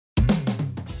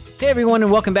Hey everyone,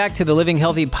 and welcome back to the Living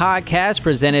Healthy podcast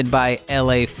presented by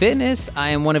LA Fitness. I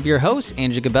am one of your hosts,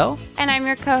 Andrew Gabel. And I'm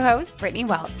your co-host, Brittany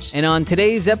Welch. And on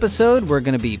today's episode, we're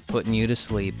going to be putting you to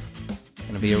sleep. It's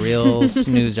going to be a real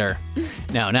snoozer.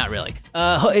 No, not really.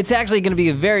 It's actually going to be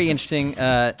a very interesting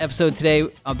episode today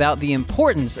about the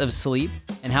importance of sleep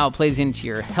and how it plays into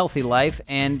your healthy life.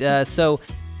 And so,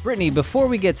 Brittany, before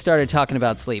we get started talking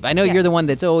about sleep, I know you're the one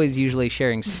that's always usually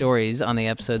sharing stories on the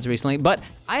episodes recently, but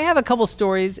I have a couple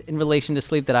stories in relation to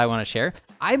sleep that I want to share.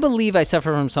 I believe I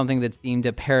suffer from something that's deemed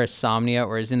a parasomnia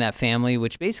or is in that family,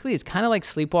 which basically is kind of like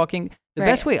sleepwalking. The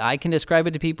best way I can describe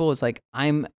it to people is like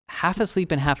I'm half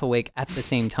asleep and half awake at the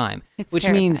same time, which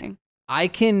terrifying.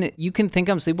 means you can think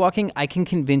I'm sleepwalking. I can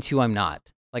convince you I'm not.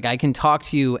 Like I can talk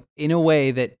to you in a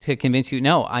way that to convince you,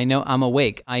 no, I know I'm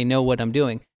awake. I know what I'm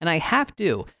doing. And I have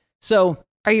to. So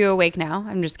are you awake now?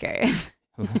 I'm just curious.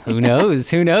 Who knows?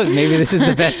 Who knows? Maybe this is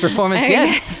the best performance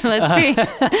yet. Let's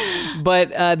see.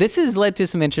 But this has led to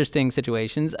some interesting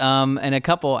situations. And a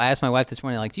couple, I asked my wife this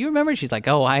morning, like, do you remember? She's like,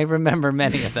 oh, I remember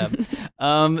many of them.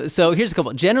 So here's a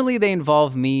couple. Generally, they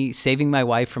involve me saving my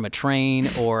wife from a train,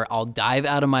 or I'll dive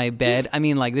out of my bed. I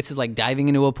mean, like, this is like diving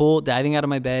into a pool, diving out of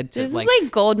my bed. This is like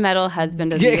gold medal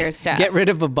husband of the year stuff. Get rid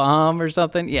of a bomb or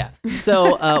something. Yeah.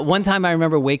 So one time I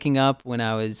remember waking up when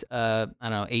I was,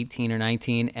 18 or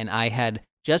 19, and I had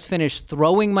just finished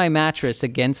throwing my mattress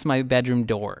against my bedroom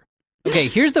door. Okay,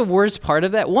 here's the worst part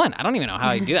of that. One, I don't even know how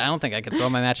I do that. I don't think I could throw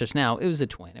my mattress now. It was a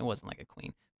twin. It wasn't like a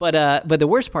queen. But the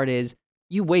worst part is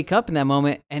you wake up in that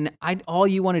moment and all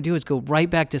you want to do is go right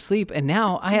back to sleep. And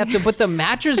now I have to put the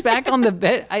mattress back on the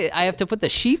bed. I have to put the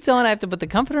sheets on. I have to put the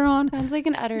comforter on. Sounds like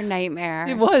an utter nightmare.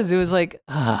 It was. It was like,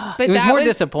 but it was more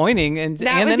disappointing. And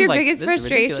that was then, your like, biggest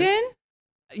frustration?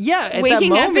 Yeah, at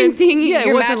waking that moment, up and seeing it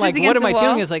your wasn't mattress like, what am I against the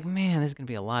doing? wall? It's like, man, this is going to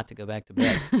be a lot to go back to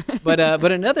bed.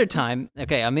 But another time,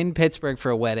 okay, I'm in Pittsburgh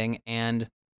for a wedding, and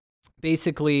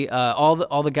basically all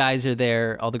the guys are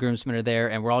there, all the groomsmen are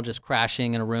there, and we're all just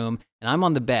crashing in a room, and I'm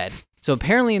on the bed. So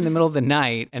apparently in the middle of the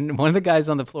night, and one of the guys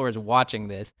on the floor is watching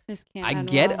this, I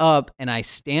get up and I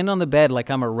stand on the bed like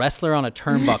I'm a wrestler on a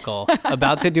turnbuckle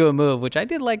about to do a move, which I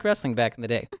did like wrestling back in the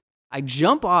day. I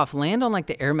jump off, land on like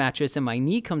the air mattress, and my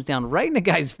knee comes down right in the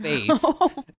guy's face.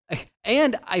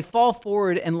 And I fall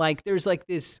forward, and like there's like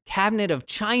this cabinet of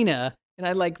china, and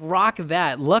I like rock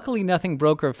that. Luckily, nothing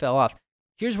broke or fell off.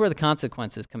 Here's where the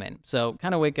consequences come in. So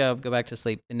kind of wake up, go back to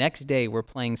sleep. The next day, we're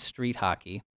playing street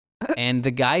hockey, and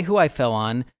the guy who I fell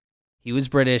on, he was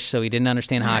British, so he didn't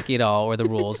understand hockey at all, or the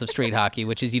rules of street hockey,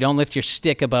 which is you don't lift your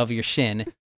stick above your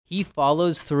shin. He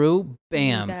follows through,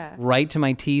 bam, right to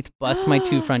my teeth, busts my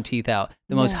two front teeth out.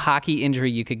 The most hockey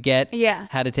injury you could get. Yeah.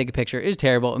 Had to take a picture. It was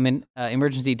terrible. I'm in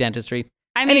emergency dentistry.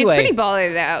 I mean, anyway, it's pretty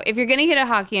baller, though. If you're going to get a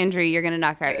hockey injury, you're going to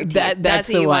knock out your teeth. That's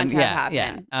what the you one. want to have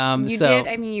happen. Yeah. You did.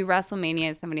 I mean, you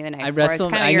WrestleMania somebody the night before. It's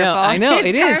kind of your fault. I know.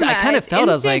 It is. Karma. I kind of felt, instant.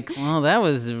 I was like, well, that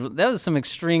was some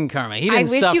extreme karma. He didn't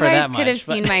suffer that much. I wish you guys could have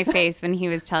seen my face when he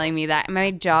was telling me that.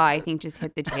 My jaw, I think, just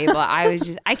hit the table.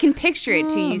 I can picture it,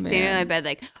 too. You standing on my bed,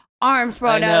 like, arms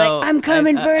sprawled out, like, I'm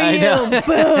coming for you.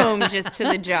 Boom, just to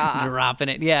the jaw. Dropping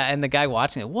it. Yeah, and the guy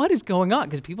watching it, what is going on?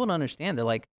 Because people don't understand. They're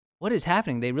like, what is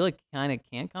happening? They really kind of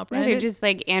can't comprehend they're it. just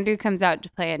like, Andrew comes out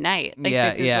to play at night. Like,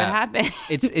 this is what happened.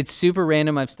 It's super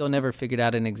random. I've still never figured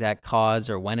out an exact cause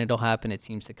or when it'll happen. It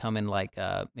seems to come in like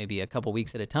maybe a couple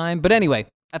weeks at a time. But anyway,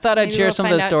 I thought I'd share some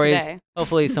of those stories. Today.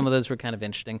 Hopefully some of those were kind of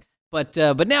interesting. But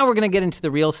now we're going to get into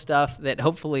the real stuff that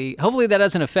hopefully that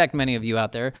doesn't affect many of you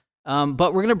out there.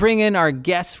 But we're going to bring in our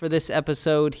guest for this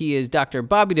episode. He is Dr.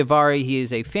 Bobby Davari. He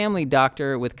is a family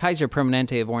doctor with Kaiser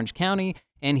Permanente of Orange County,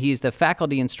 and he's the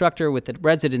faculty instructor with the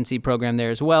residency program there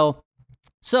as well.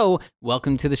 So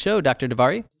welcome to the show, Dr.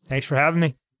 Davari. Thanks for having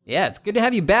me. Yeah, it's good to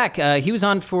have you back. He was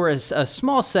on for a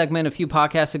small segment a few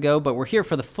podcasts ago, but we're here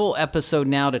for the full episode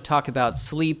now to talk about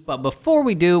sleep. But before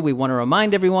we do, we want to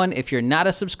remind everyone, if you're not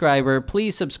a subscriber,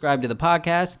 please subscribe to the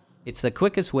podcast. It's the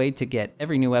quickest way to get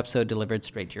every new episode delivered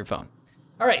straight to your phone.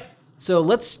 All right, so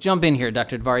let's jump in here,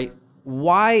 Dr. Davari.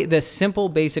 Why, the simple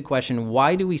basic question,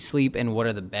 why do we sleep and what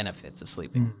are the benefits of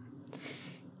sleeping?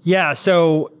 Yeah,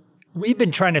 so we've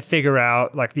been trying to figure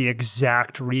out like the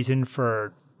exact reason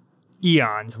for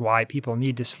eons why people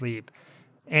need to sleep.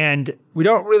 And we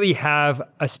don't really have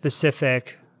a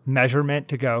specific measurement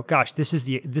to go, gosh, this is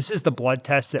the blood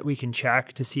test that we can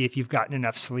check to see if you've gotten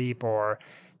enough sleep, or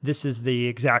this is the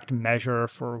exact measure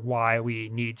for why we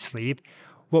need sleep.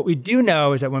 What we do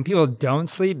know is that when people don't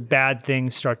sleep, bad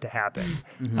things start to happen.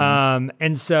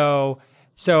 And so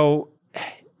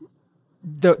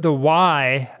the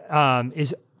why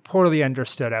is poorly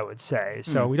understood, I would say.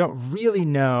 So we don't really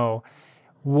know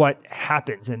what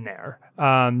happens in there.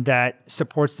 that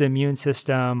supports the immune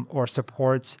system or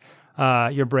supports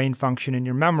your brain function and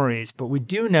your memories. But we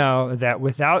do know that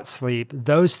without sleep,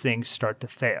 those things start to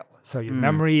fail. So your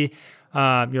memory,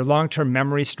 your long-term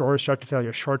memory stores start to fail,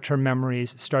 your short-term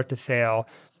memories start to fail,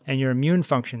 and your immune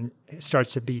function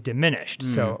starts to be diminished.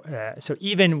 So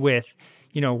even with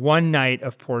one night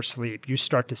of poor sleep, you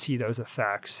start to see those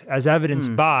effects, as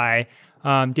evidenced by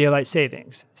daylight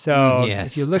savings. So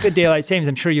if you look at daylight savings,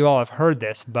 I'm sure you all have heard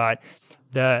this, but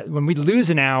when we lose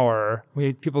an hour,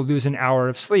 people lose an hour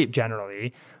of sleep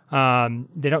generally.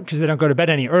 They don't go to bed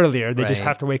any earlier. They just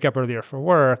have to wake up earlier for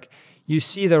work. You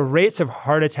see the rates of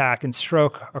heart attack and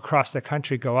stroke across the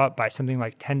country go up by something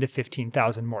like 10 to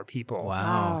 15,000 more people.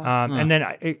 Wow. And then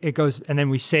it goes, and then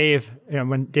we save,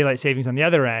 when daylight savings on the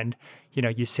other end,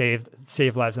 you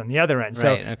save lives on the other end.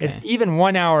 So if even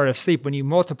 1 hour of sleep, when you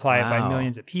multiply it by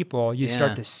millions of people, you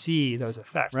start to see those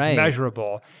effects. It's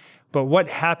measurable. But what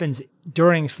happens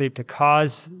during sleep to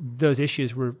cause those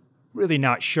issues, we're really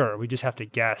not sure. We just have to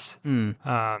guess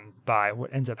by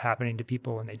what ends up happening to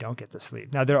people when they don't get to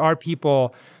sleep. Now, there are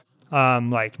people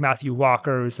like Matthew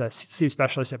Walker, who's a sleep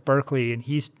specialist at Berkeley, and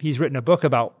he's written a book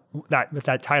about that with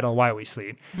that title, Why We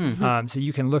Sleep. So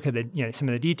you can look at some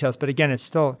of the details, but again, it's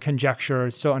still conjecture,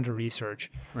 it's still under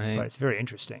research, but it's very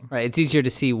interesting. Right, it's easier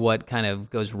to see what kind of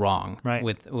goes wrong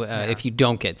with if you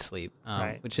don't get sleep,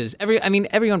 which is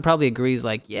everyone probably agrees.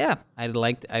 Like, I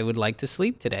would like to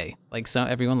sleep today. Like, so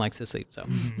everyone likes to sleep. So,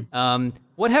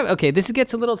 this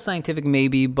gets a little scientific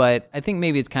maybe, but I think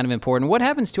maybe it's kind of important. What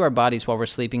happens to our bodies while we're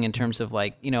sleeping in terms of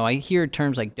I hear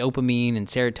terms like dopamine and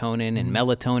serotonin and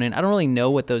melatonin. I don't really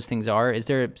know what those things are. Is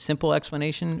there a simple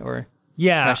explanation or?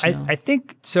 Yeah, I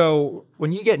think so.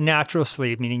 When you get natural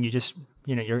sleep, meaning you just,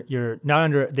 you're not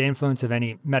under the influence of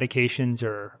any medications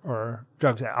or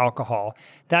drugs or alcohol,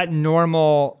 that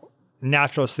normal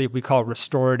natural sleep we call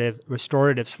restorative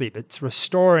sleep. It's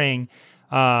restoring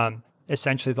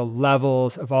essentially the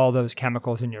levels of all those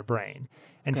chemicals in your brain.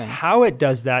 And how it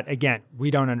does that, again, we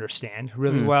don't understand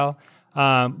really well.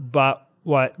 But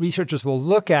what researchers will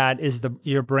look at is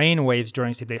your brain waves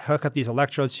during sleep. They hook up these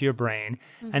electrodes to your brain,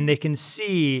 and they can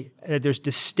see that there's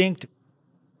distinct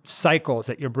cycles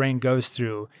that your brain goes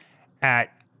through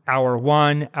at hour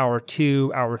 1, hour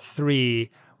 2, hour 3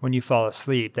 when you fall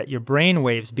asleep, that your brain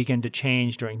waves begin to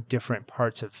change during different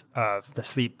parts of the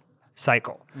sleep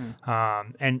cycle.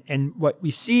 And what we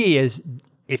see is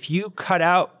if you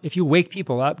wake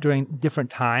people up during different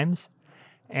times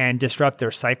and disrupt their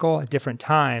cycle at different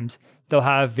times, they'll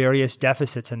have various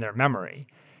deficits in their memory.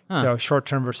 So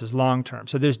short-term versus long-term.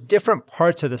 So there's different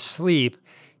parts of the sleep.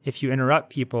 If you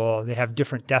interrupt people, they have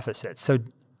different deficits. So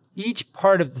each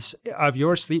part of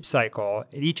your sleep cycle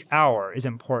at each hour is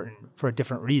important for a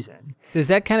different reason. Is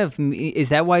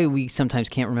that why we sometimes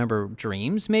can't remember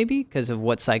dreams, maybe? Because of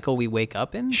what cycle we wake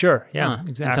up in? Sure, yeah,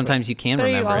 exactly. And sometimes you can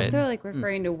remember it. But are you also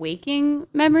referring to waking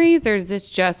memories, or is this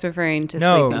just referring to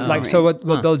sleeping memories? So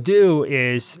what they'll do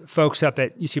is folks up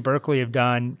at UC Berkeley have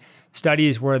done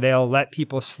studies where they'll let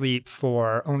people sleep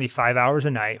for only 5 hours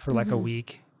a night for a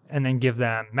week and then give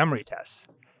them memory tests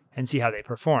and see how they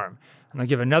perform. And they'll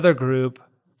give another group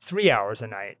 3 hours a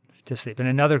night to sleep and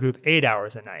another group 8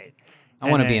 hours a night. I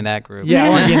want to be in that group. Yeah, I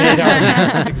want to be in 8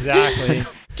 hours. Exactly.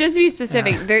 Just to be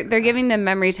specific, they're giving them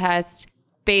memory tests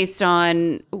based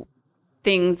on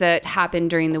things that happened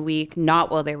during the week, not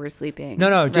while they were sleeping.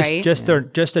 No, just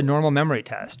a normal memory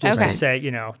test, just to say,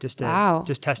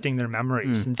 just testing their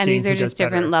memories. And these are just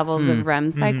different levels of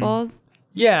REM cycles.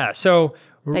 Yeah, so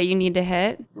that you need to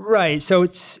hit. Right. So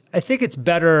I think it's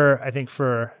better,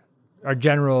 for our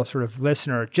general sort of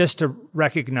listener, just to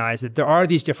recognize that there are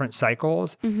these different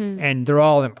cycles and they're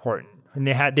all important and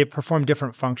they perform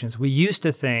different functions. We used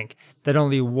to think that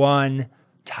only one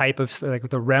type of sleep,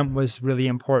 the REM was really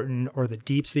important or the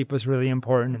deep sleep was really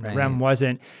important and the REM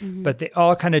wasn't, but they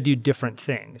all kind of do different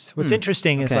things. What's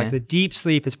interesting is the deep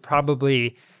sleep is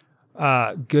probably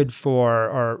good for,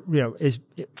 or it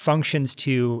functions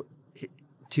to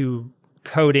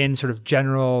code in sort of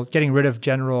getting rid of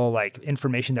general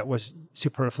information that was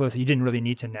superfluous that you didn't really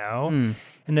need to know.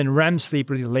 And then REM sleep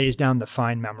really lays down the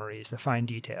fine memories, the fine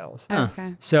details.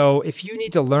 Okay. So if you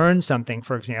need to learn something,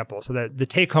 for example, so the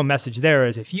take-home message there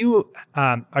is if you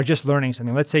are just learning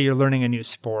something, let's say you're learning a new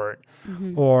sport,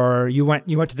 or you went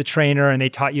to the trainer and they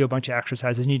taught you a bunch of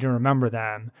exercises, you need to remember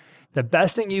them. The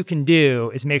best thing you can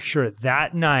do is make sure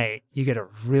that night you get a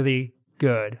really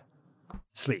good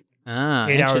sleep.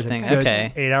 Interesting.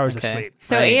 Okay. 8 hours of sleep.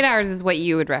 So 8 hours is what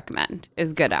you would recommend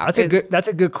is good hours. That's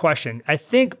a good question. I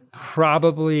think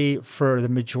probably for the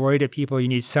majority of people, you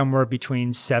need somewhere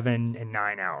between 7 and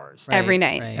 9 hours every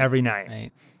night. Every night.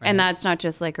 Right. And that's not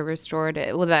just like a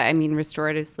restorative. Well,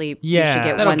 restorative sleep. Yeah, you should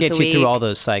get that'll once get a you week. through all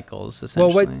those cycles.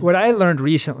 Essentially. Well, what I learned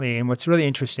recently, and what's really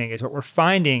interesting, is what we're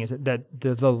finding is that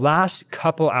the last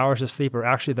couple hours of sleep are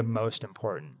actually the most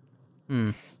important.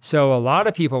 So a lot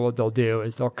of people, what they'll do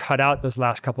is they'll cut out those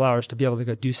last couple hours to be able to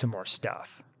go do some more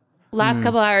stuff. Last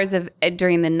couple hours of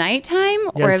during the nighttime,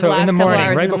 or so the last in the couple morning,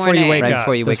 hours right in the before you morning? wake up. Right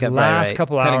before you wake those up, last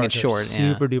couple Cutting hours it short, are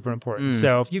super duper important.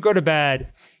 So if you go to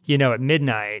bed, at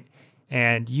midnight,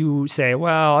 and you say,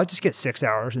 well, I'll just get 6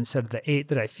 hours instead of the 8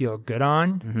 that I feel good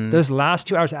on, those last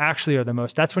 2 hours actually are the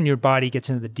most, that's when your body gets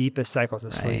into the deepest cycles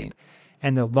of sleep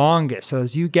and the longest. So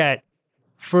as you get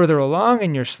further along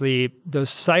in your sleep, those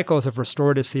cycles of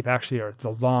restorative sleep actually are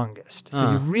the longest.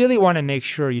 So you really want to make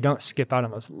sure you don't skip out on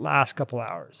those last couple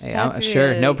hours. Hey,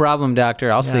 sure, no problem,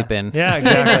 doctor. I'll sleep in. Yeah,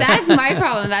 exactly. That's my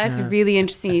problem. That's really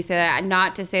interesting you say that.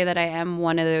 Not to say that I am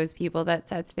one of those people that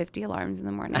sets 50 alarms in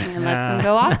the morning and lets them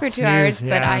go off for 2 hours,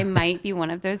 but I might be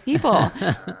one of those people.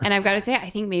 And I've got to say,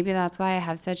 I think maybe that's why I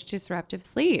have such disruptive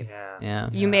sleep. Yeah.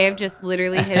 You may have just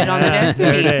literally hit it on the nose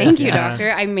for me. Thank you,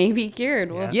 doctor. I may be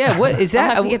cured. Well, What is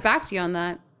that? I'll have to get back to you on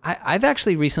that. I've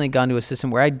actually recently gone to a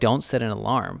system where I don't set an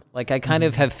alarm. Like I kind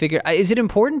of have figured, is it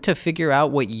important to figure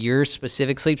out what your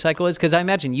specific sleep cycle is? Because I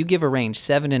imagine you give a range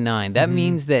 7 to 9. That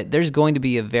means that there's going to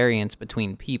be a variance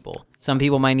between people. Some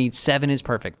people might need 7 is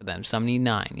perfect for them. Some need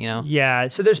 9, Yeah.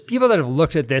 So there's people that have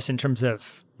looked at this in terms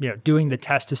of, doing the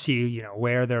test to see,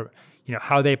 where they're,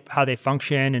 how they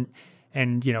function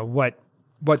and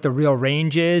what the real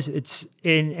range is. It's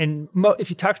if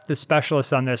you talk to the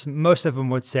specialists on this, most of them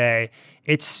would say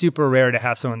it's super rare to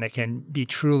have someone that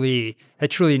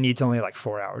truly needs only like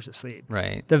 4 hours of sleep.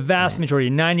 Right. The vast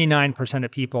majority, 99% of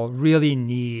people really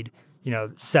need,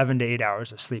 7 to 8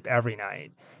 hours of sleep every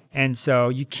night. And so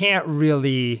you can't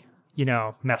really,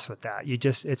 mess with that.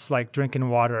 It's like drinking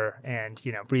water and,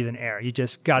 breathing air. You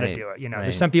just got to do it.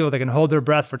 There's some people that can hold their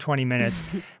breath for 20 minutes,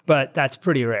 but that's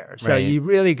pretty rare. So you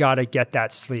really got to get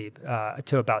that sleep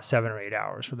to about 7 or 8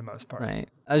 hours for the most part. Right.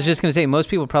 I was just going to say, most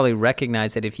people probably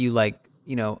recognize that if you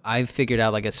I've figured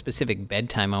out like a specific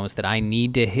bedtime almost that I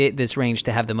need to hit this range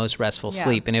to have the most restful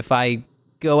sleep. And if I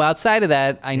go outside of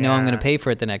that, I know I'm going to pay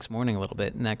for it the next morning a little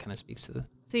bit. And that kind of speaks to the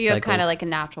So you have kind of like a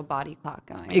natural body clock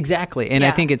going. Exactly. And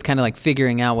I think it's kind of like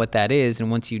figuring out what that is.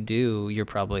 And once you do, you're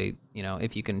probably,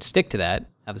 if you can stick to that,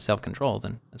 have the self-control,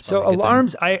 then that's so probably a good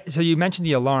alarms, so you mentioned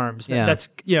the alarms. Yeah. That's,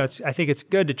 I think it's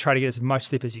good to try to get as much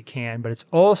sleep as you can, but it's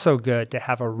also good to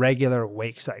have a regular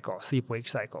sleep-wake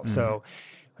cycle. So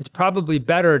it's probably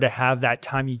better to have that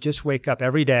time you just wake up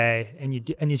every day,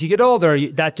 and as you get older,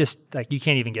 that just like you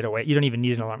can't even get away. You don't even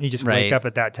need an alarm. You just wake up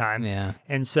at that time. Yeah.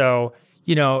 And so,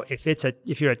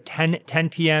 if you're a 10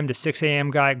 p.m. to 6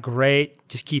 a.m. guy, great.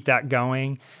 Just keep that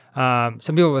going.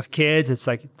 Some people with kids, it's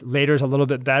like later is a little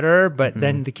bit better, but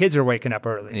then the kids are waking up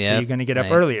early. So you're going to get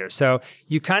up earlier. So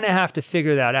you kind of have to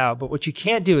figure that out. But what you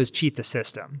can't do is cheat the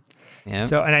system. Yeah.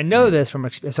 So, and I know this from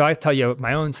experience. So I tell you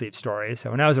my own sleep story. So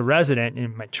when I was a resident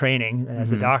in my training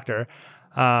as a doctor,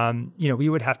 we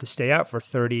would have to stay out for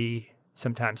 30,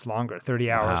 sometimes longer,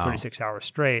 30 hours, 36 hours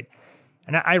straight.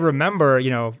 And I remember,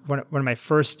 one of my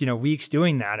first, weeks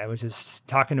doing that, I was just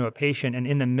talking to a patient, and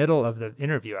in the middle of the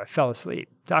interview, I fell asleep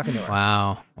talking to her.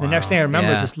 Wow. The next thing I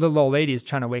remember is this little old lady is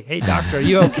trying to wake, hey, doctor, are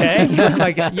you okay? I'm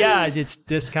like, yeah, it's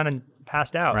just kind of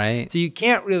passed out. Right. So you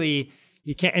can't,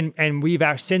 and we've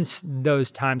since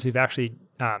those times, we've actually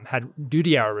had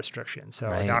duty hour restrictions. So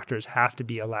doctors have to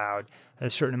be allowed a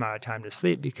certain amount of time to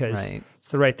sleep because it's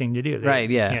the right thing to do.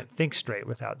 You can't think straight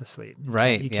without the sleep.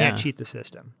 You can't cheat the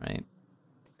system. Right.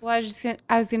 Well,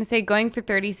 I was going to say, going for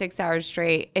 36 hours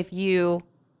straight,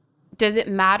 does it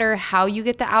matter how you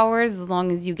get the hours as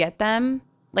long as you get them?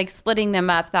 Like splitting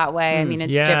them up that way, I mean,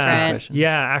 it's different.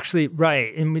 Yeah, actually,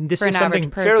 right. I mean, this is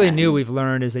something fairly new we've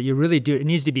learned is that you really it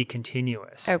needs to be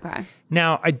continuous. Okay.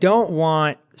 Now,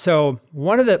 so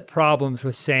one of the problems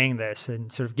with saying this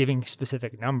and sort of giving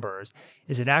specific numbers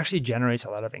is it actually generates a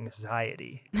lot of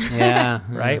anxiety. Yeah.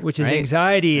 Right? Which is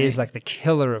anxiety is like the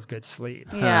killer of good sleep.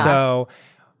 Yeah. So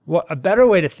a better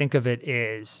way to think of it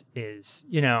is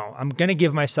I'm going to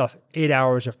give myself 8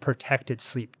 hours of protected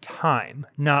sleep time,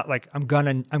 not like I'm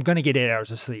going to get 8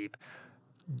 hours of sleep,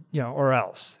 or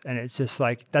else. And it's just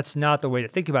like, that's not the way to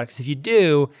think about it. Because if you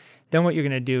do, then what you're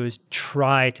going to do is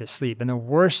try to sleep. And the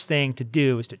worst thing to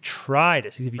do is to try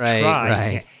to sleep. If you try,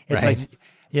 you can't. It's like,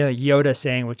 Yoda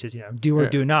saying, which is, do or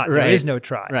do not. There is no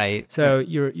try. Right. So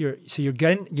you're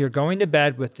going to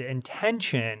bed with the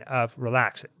intention of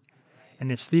relaxing.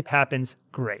 And if sleep happens,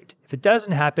 great. If it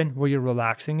doesn't happen, well, you're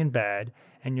relaxing in bed,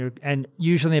 and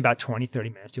usually in about 20, 30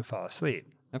 minutes, you'll fall asleep.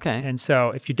 Okay. And so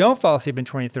if you don't fall asleep in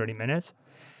 20, 30 minutes,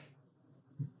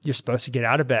 you're supposed to get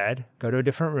out of bed, go to a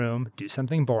different room, do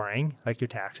something boring, like your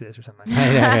taxes or something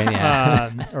like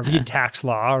that, or read tax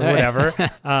law or whatever,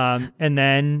 and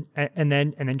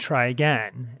then try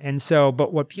again. And so,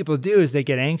 but what people do is they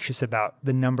get anxious about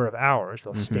the number of hours.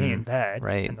 They'll stay in bed,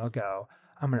 and they'll go,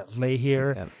 I'm going to lay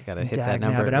here, gotta hit that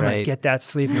number, but I'm going to get that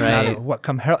sleep no matter what,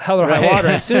 come hell or high water.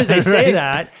 As soon as they say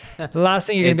that, the last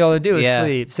thing you're going to be able to do is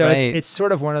sleep. So it's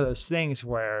sort of one of those things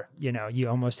where, you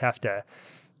almost have to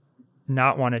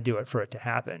not want to do it for it to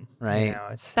happen. Right.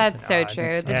 That's so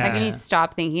true. The second you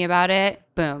stop thinking about it,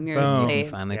 boom, you're asleep.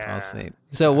 You finally fall asleep.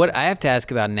 So what I have to ask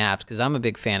about naps, because I'm a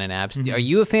big fan of naps. Are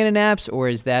you a fan of naps, or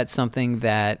is that something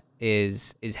that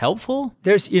is helpful?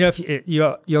 There's,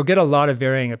 you'll get a lot of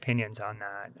varying opinions on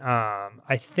that.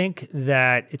 I think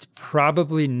that it's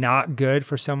probably not good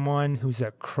for someone who's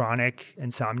a chronic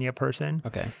insomnia person.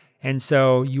 Okay. And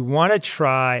so you want to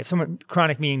try, if someone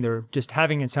chronic meaning they're just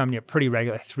having insomnia pretty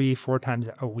regular, 3-4 times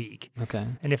a week. Okay.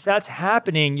 And if that's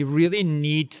happening, you really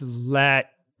need to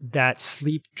let that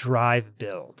sleep drive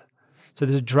build. So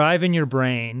there's a drive in your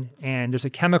brain, and there's a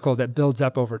chemical that builds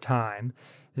up over time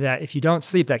that if you don't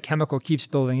sleep, that chemical keeps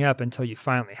building up until you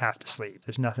finally have to sleep.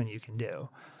 There's nothing you can do.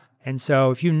 And so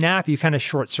if you nap, you kind of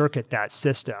short circuit that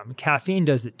system. Caffeine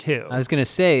does it too. I was going to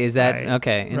say, is that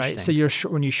okay? Interesting. Right. So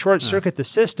when you short circuit the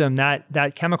system,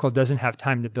 that chemical doesn't have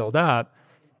time to build up,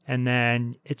 and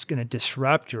then it's going to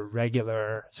disrupt your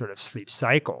regular sort of sleep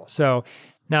cycle. So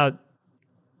now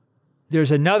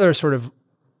there's another sort of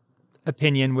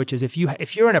opinion, which is if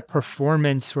you're in a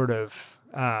performance sort of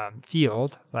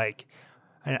field, like,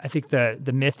 I think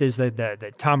the myth is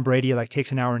that Tom Brady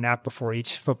takes an hour nap before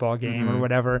each football game or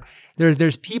whatever.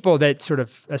 There's people that sort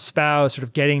of espouse sort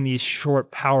of getting these short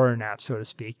power naps, so to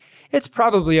speak. It's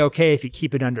probably okay if you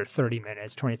keep it under 30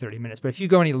 minutes, 20, 30 minutes. But if you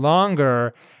go any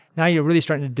longer, now you're really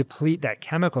starting to deplete that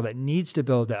chemical that needs to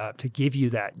build up to give you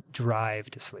that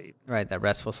drive to sleep. Right, that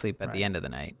restful sleep at the end of the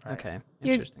night. Right. Okay,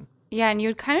 interesting. And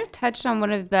you kind of touched on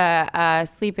one of the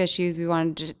sleep issues we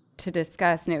wanted to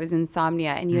discuss, and it was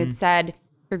insomnia. And you had said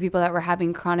for people that were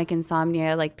having chronic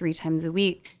insomnia 3 times a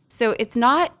week. So it's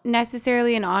not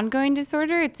necessarily an ongoing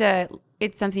disorder.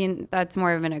 It's something that's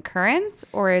more of an occurrence,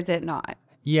 or is it not?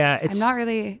 Yeah, I'm not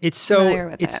really familiar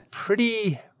with it. It's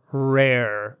pretty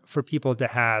rare for people to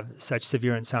have such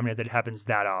severe insomnia that it happens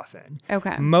that often.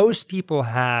 Okay. Most people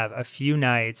have a few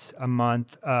nights a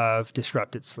month of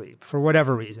disrupted sleep for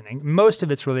whatever reasoning. Most of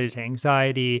it's related to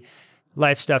anxiety,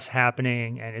 life stuff's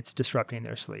happening, and it's disrupting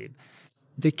their sleep.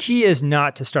 The key is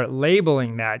not to start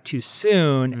labeling that too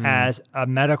soon as a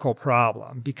medical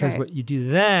problem, because what you do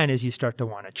then is you start to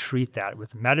want to treat that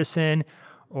with medicine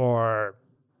or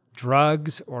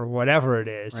drugs or whatever it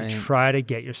is to try to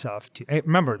get yourself to.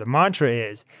 Remember, the mantra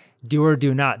is do or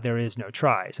do not. There is no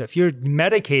try. So if you're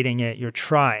medicating it, you're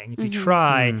trying. If you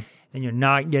try, then you're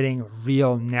not getting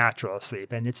real natural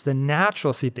sleep. And it's the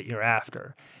natural sleep that you're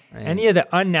after. Right. Any of the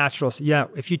unnatural,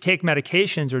 if you take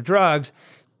medications or drugs,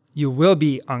 you will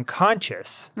be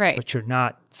unconscious, but you're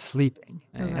not sleeping.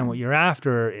 And what you're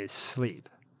after is sleep.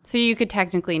 So you could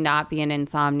technically not be an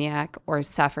insomniac or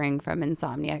suffering from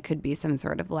insomnia. It could be some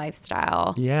sort of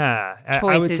lifestyle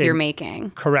choices you're making.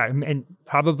 Correct. And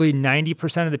probably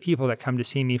 90% of the people that come to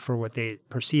see me for what they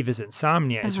perceive as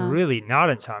insomnia is really not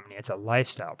insomnia. It's a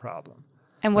lifestyle problem.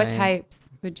 And what types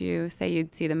would you say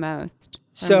you'd see the most?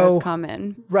 Most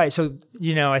common? Right. So,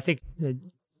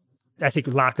 I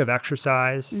think lack of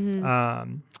exercise,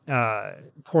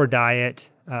 poor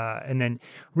diet, and then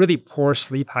really poor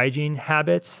sleep hygiene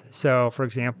habits. So, for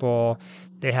example,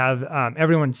 they have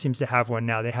everyone seems to have one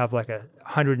now. They have like a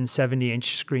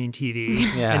 170-inch screen TV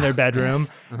in their bedroom,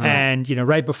 and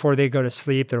right before they go to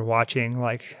sleep, they're watching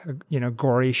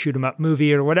gory shoot 'em up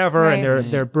movie or whatever,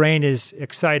 and their brain is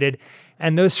excited.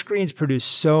 And those screens produce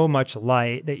so much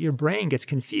light that your brain gets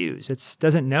confused. It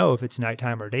doesn't know if it's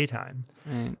nighttime or daytime.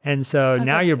 Right. And so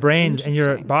now your brain's and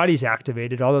your body's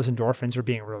activated. All those endorphins are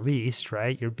being released,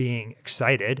 right? You're being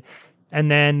excited.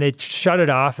 And then they shut it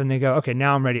off and they go, okay,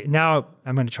 now I'm ready. Now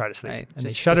I'm going to try to sleep. Right. And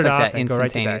they shut it off and go right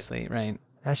to bed. Instantaneously, right.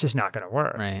 That's just not going to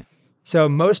work. Right. So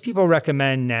most people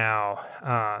recommend now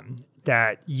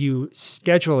that you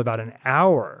schedule about an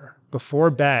hour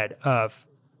before bed of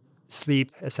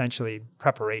sleep, essentially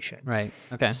preparation. Right.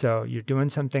 Okay. So you're doing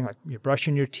something like you're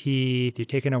brushing your teeth, you're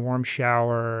taking a warm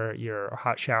shower, a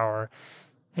hot shower.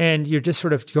 And you're just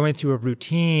sort of going through a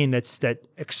routine that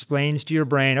explains to your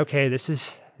brain, okay, this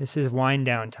is wind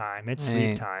down time. It's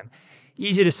sleep time.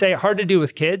 Easy to say, hard to do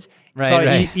with kids.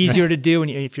 Right. Easier to do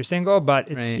if you're single, but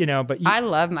it's, I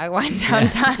love my wind down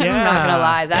time. I'm not going to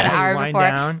lie. That hour before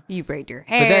down. you braid your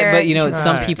hair. But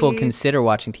some people consider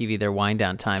watching TV their wind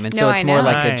down time. And so it's more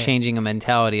like a changing a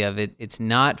mentality of it. It's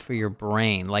not for your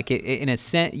brain. Like in a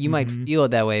sense, you might feel it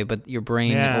that way, but your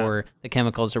brain or the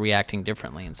chemicals are reacting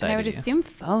differently inside of you. I would assume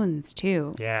phones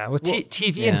too. Yeah. Well,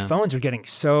 TV and phones are getting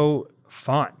so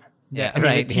fun. Yeah,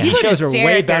 TV shows are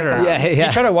way better.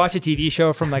 You try to watch a TV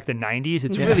show from like the 90s,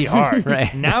 it's really hard.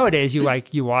 Right. Nowadays, you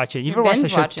watch it. You ever watch the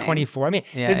show 24? I mean,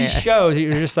 there are these shows that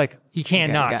you're just like, you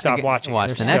cannot stop watching.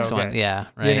 Watch the next one. Yeah,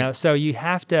 right. So you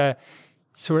have to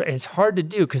it's hard to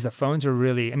do because the phones are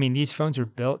really, these phones are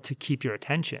built to keep your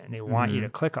attention. They want you to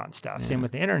click on stuff. Yeah. Same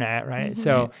with the internet, right?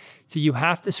 So you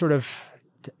have to sort of,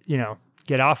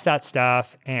 get off that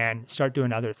stuff and start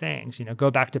doing other things.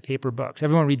 Go back to paper books.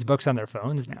 Everyone reads books on their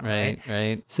phones now,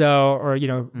 right? So, or read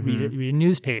a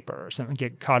newspaper or something.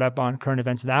 Get caught up on current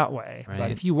events that way. Right.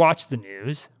 But if you watch the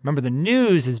news, remember the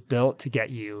news is built to get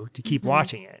you to keep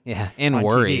watching it. Yeah, and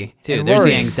worry TV. too. And There's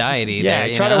worry. the anxiety. Yeah,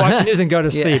 there, try to watch the news and go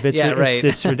to sleep.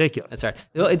 It's ridiculous. That's right.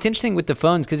 Well, it's interesting with the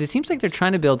phones because it seems like they're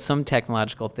trying to build some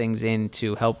technological things in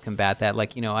to help combat that.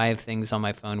 Like I have things on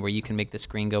my phone where you can make the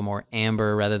screen go more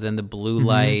amber rather than the blue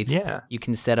light. Yeah. You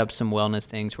can set up some wellness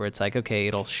things where it's like, okay,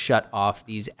 it'll shut off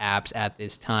these apps at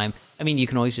this time. You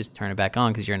can always just turn it back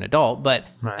on because you're an adult, but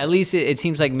at least it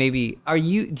seems like maybe,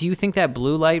 do you think that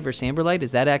blue light versus amber light,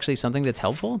 is that actually something that's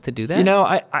helpful to do that?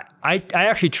 I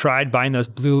actually tried buying those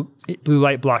blue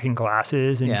light blocking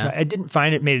glasses and I didn't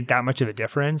find it made that much of a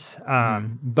difference.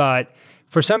 But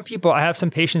for some people, I have some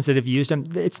patients that have used them.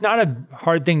 It's not a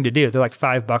hard thing to do. They're like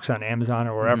 $5 on Amazon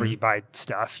or wherever you buy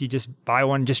stuff. You just buy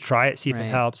one, just try it, see if it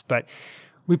helps. But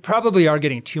we probably are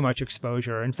getting too much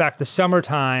exposure. In fact, the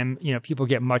summertime, people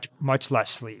get much less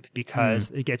sleep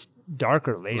because it gets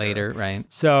darker later. Right.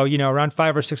 So, around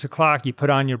 5 or 6 o'clock, you put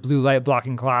on your blue light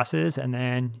blocking glasses and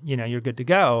then, you're good to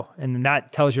go. And then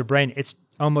that tells your brain it's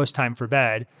almost time for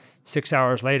bed. 6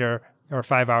 hours later, or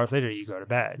 5 hours later, you go to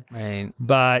bed. Right.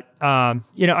 But, I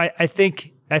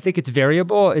think it's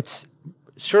variable. It's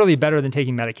surely better than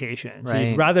taking medication. So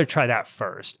you'd rather try that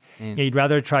first. You'd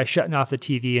rather try shutting off the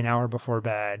TV an hour before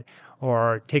bed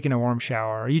or taking a warm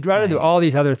shower. You'd rather do all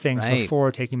these other things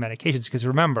before taking medications. Because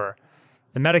remember,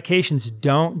 the medications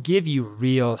don't give you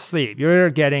real sleep. You're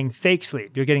getting fake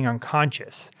sleep. You're getting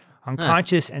unconscious.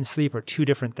 Unconscious and sleep are two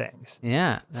different things.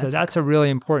 Yeah. So that's a really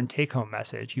important take-home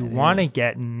message. You want to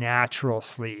get natural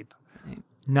sleep,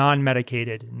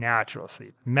 non-medicated natural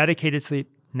sleep. Medicated sleep,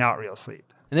 not real sleep.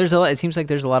 And it seems like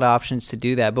there's a lot of options to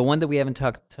do that. But one that we haven't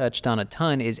touched on a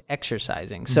ton is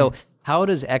exercising. So how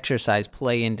does exercise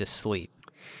play into sleep?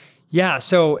 Yeah,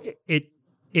 so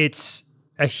it's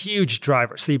a huge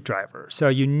sleep driver. So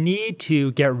you need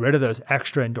to get rid of those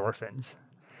extra endorphins.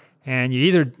 And you're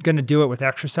either going to do it with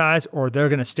exercise or they're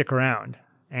going to stick around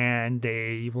and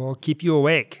they will keep you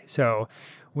awake. So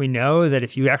we know that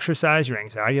if you exercise, your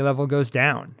anxiety level goes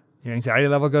down. Your anxiety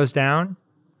level goes down,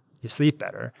 you sleep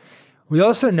better. We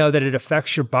also know that it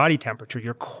affects your body temperature,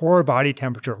 your core body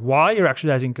temperature while you're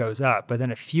exercising goes up, but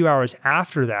then a few hours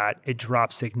after that, it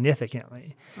drops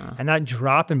significantly. And that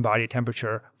drop in body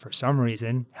temperature, for some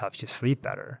reason, helps you sleep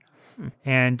better.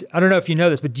 And I don't know if you know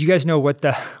this, but do you guys know what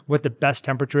the best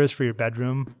temperature is for your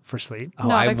bedroom for sleep? Oh,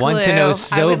 I want to know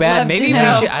so bad. Maybe we should.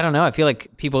 I don't know. I feel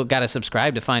like people got to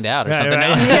subscribe to find out or something.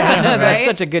 Right. That's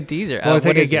such a good teaser. Well,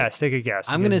 take a guess.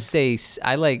 I'm going to say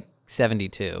I like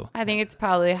 72. I think it's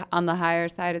probably on the higher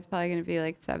side. It's probably going to be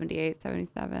like 78,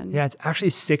 77. Yeah, it's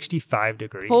actually 65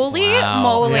 degrees. Holy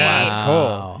moly. Yeah, it's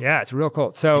cold. Yeah, it's real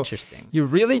cold. So interesting. You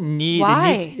really need,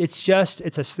 Why? It's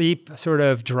a sleep sort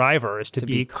of driver is to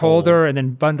be cold. colder and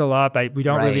then bundle up. We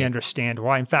don't really understand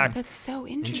why. In fact, that's so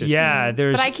interesting. Yeah,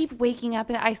 but I keep waking up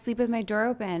and I sleep with my door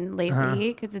open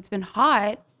lately because it's been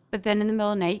hot. But then in the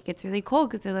middle of the night, it gets really cold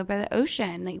because I live by the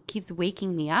ocean. Like, it keeps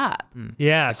waking me up.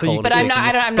 Yeah. So but I'm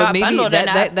not bundled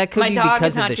enough. That could my be dog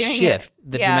because is of not the doing shift,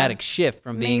 it. the dramatic shift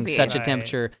from being such a Right.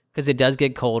 temperature, because it does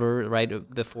get colder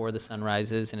right before the sun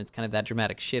rises, and it's kind of that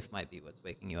dramatic shift might be what's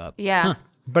waking you up. Yeah.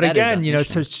 But That is again, so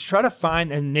interesting. try to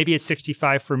find, and maybe it's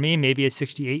 65 for me, maybe it's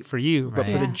 68 for you, but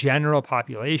for the general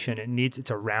population,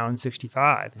 it's around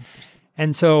 65.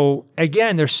 And so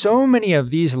again, there's so many of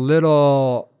these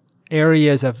little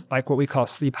areas of like what we call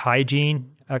sleep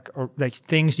hygiene, or like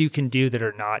things you can do that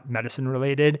are not medicine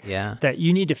related, that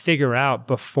you need to figure out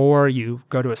before you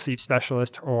go to a sleep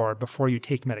specialist or before you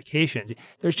take medications.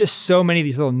 There's just so many of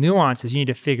these little nuances you need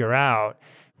to figure out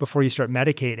before you start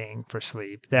medicating for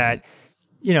sleep, that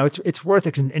it's worth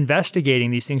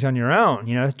investigating these things on your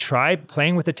own. Try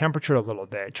playing with the temperature a little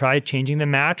bit. Try changing the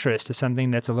mattress to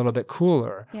something that's a little bit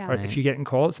cooler, or if you're getting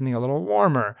cold, something a little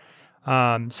warmer.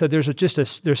 So there's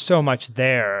there's so much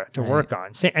there to work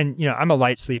on. And I'm a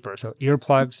light sleeper, so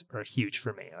earplugs are huge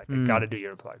for me. Like I got to do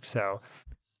earplugs. So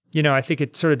I think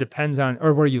it sort of depends on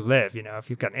where you live. If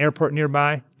you've got an airport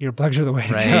nearby, earplugs are the way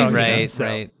to go.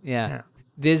 Right. Yeah.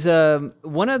 There's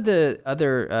one of the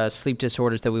other sleep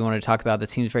disorders that we want to talk about that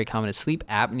seems very common is sleep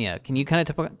apnea. Can you kind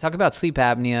of talk about sleep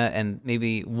apnea and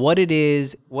maybe what it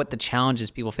is, what the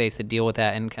challenges people face to deal with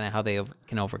that, and kind of how they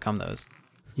can overcome those?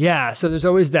 Yeah. So there's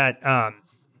always that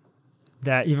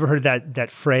you've ever heard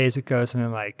that phrase that goes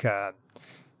something like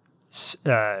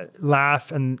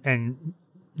laugh and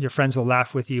your friends will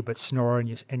laugh with you, but snore and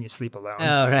you sleep alone.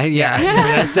 Oh, right.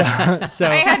 Yeah. So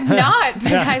I had not,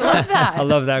 but I love that. I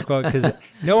love that quote because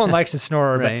no one likes to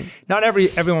snore, but not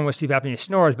everyone with sleep apnea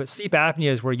snores, but sleep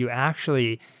apnea is where you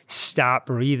actually stop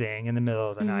breathing in the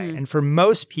middle of the night. And for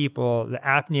most people, the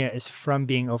apnea is from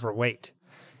being overweight.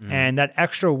 And that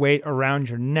extra weight around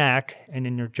your neck and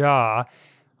in your jaw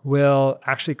will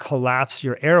actually collapse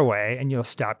your airway and you'll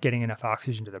stop getting enough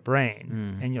oxygen to the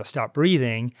brain and you'll stop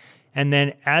breathing. And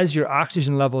then as your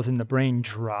oxygen levels in the brain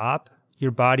drop, your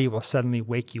body will suddenly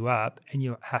wake you up and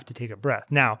you have to take a breath.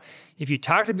 Now, if you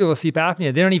talk to people with sleep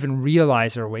apnea, they don't even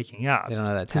realize they're waking up. They don't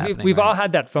know that's happening. We've all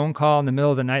had that phone call in the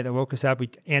middle of the night that woke us up. We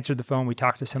answered the phone, we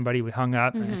talked to somebody, we hung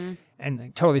up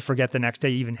and totally forget the next day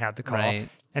you even had the call. Right.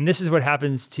 And this is what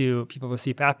happens to people with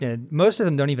sleep apnea. Most of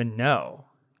them don't even know.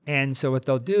 And so what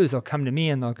they'll do is they'll come to me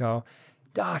and they'll go,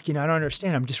 Doc, I don't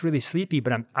understand. I'm just really sleepy,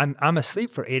 but I'm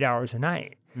asleep for 8 hours a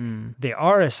night. They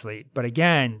are asleep, but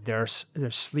again, their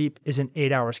sleep isn't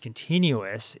 8 hours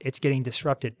continuous. It's getting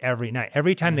disrupted every night.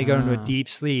 Every time they go into a deep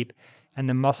sleep and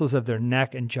the muscles of their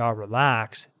neck and jaw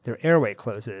relax, their airway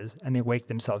closes and they wake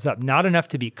themselves up. Not enough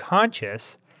to be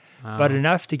conscious, but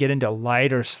enough to get into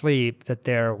lighter sleep that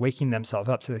they're waking themselves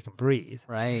up so they can breathe.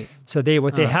 Right. So they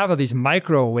have are these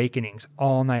micro awakenings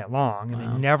all night long, and they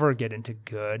never get into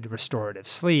good restorative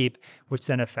sleep, which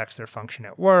then affects their function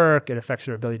at work. It affects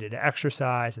their ability to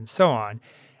exercise and so on.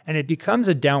 And it becomes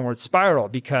a downward spiral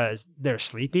because they're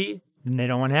sleepy and they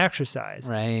don't want to exercise.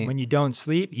 Right. When you don't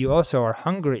sleep, you also are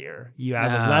hungrier. You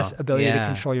have less ability to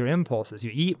control your impulses.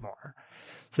 You eat more.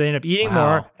 So they end up eating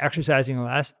more, exercising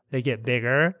less. They get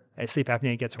bigger. Sleep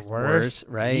apnea gets worse.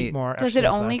 Right. Eat more, Does it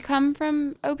only come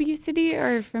from obesity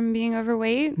or from being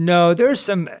overweight? No, there's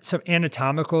some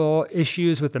anatomical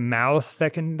issues with the mouth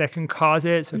that can cause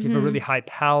it. So if you have a really high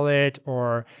palate,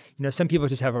 or some people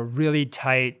just have a really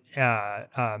tight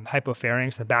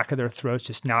hypopharynx, the back of their throat's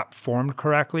just not formed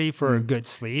correctly for a good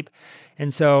sleep.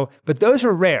 And so, but those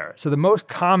are rare. So the most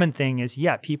common thing is,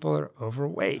 people are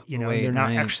overweight. They're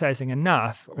not exercising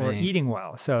enough or eating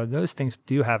well. So those things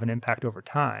do have an impact over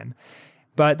time.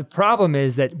 But the problem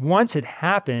is that once it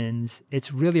happens,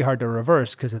 it's really hard to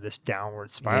reverse because of this downward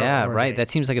spiral. Yeah, right. That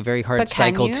seems like a very hard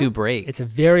cycle to break. It's a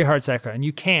very hard cycle, and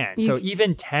you can. So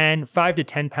even 5 to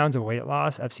 10 pounds of weight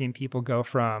loss, I've seen people go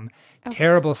from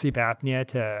terrible sleep apnea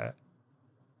to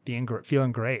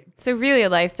feeling great. So really a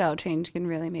lifestyle change can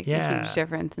really make a huge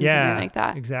difference in something like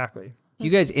that. Exactly.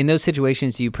 You guys, in those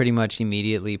situations, do you pretty much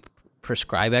immediately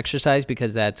prescribe exercise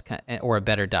because or a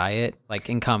better diet, like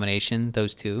in combination,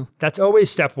 those two? That's always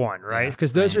step one, right?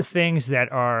 Because those are things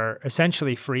that are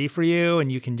essentially free for you,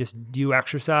 and you can just do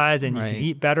exercise and you can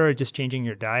eat better, just changing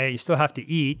your diet. You still have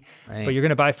to eat, but you're going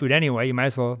to buy food anyway. You might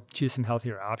as well choose some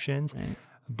healthier options. Right.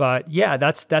 But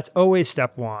that's always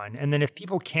step one. And then if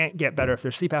people can't get better, if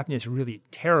their sleep apnea is really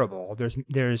terrible,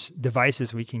 there's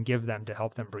devices we can give them to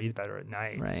help them breathe better at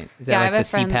night. Right. Is that like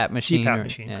the CPAP machine? CPAP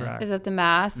machine, correct. Is that the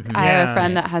mask? I have a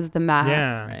friend that has the mask.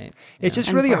 Yeah. Right. It's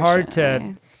just really hard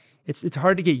to it's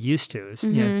hard to get used to,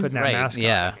 putting that mask on.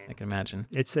 Yeah, I can imagine.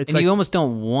 It's and like, you almost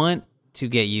don't want to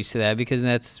get used to that because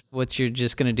that's what you're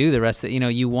just going to do the rest of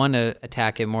you want to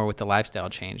attack it more with the lifestyle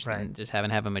change than just have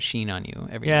a machine on you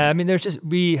every day. I mean,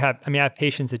 I have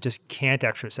patients that just can't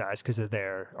exercise because of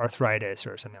their arthritis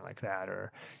or something like that,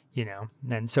 or,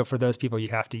 and so for those people, you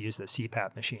have to use the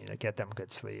CPAP machine to get them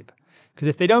good sleep. Because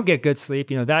if they don't get good sleep,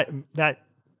 that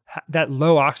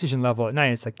low oxygen level at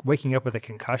night, it's like waking up with a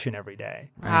concussion every day.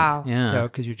 Wow. Yeah. So,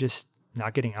 because you're just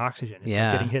not getting oxygen. It's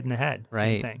like getting hit in the head.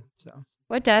 Right. Same thing. So.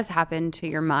 What does happen to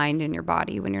your mind and your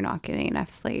body when you're not getting enough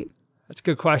sleep? That's a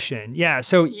good question. Yeah.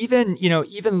 So even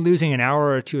losing an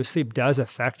hour or two of sleep does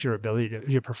affect your ability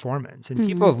your performance. And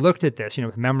people have looked at this,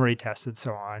 with memory tests and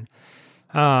so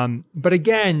on. But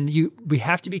again, we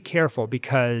have to be careful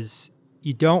because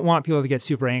you don't want people to get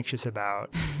super anxious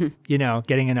about,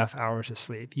 getting enough hours of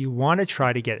sleep. You want to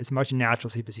try to get as much natural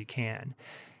sleep as you can.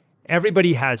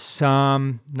 Everybody has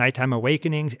some nighttime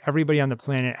awakenings. Everybody on the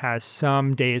planet has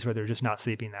some days where they're just not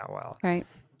sleeping that well. Right.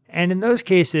 And in those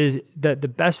cases, the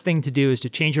best thing to do is to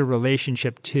change your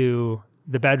relationship to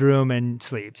the bedroom and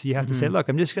sleep. So you have to say, look,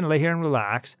 I'm just going to lay here and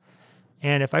relax.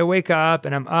 And if I wake up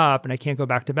and I'm up and I can't go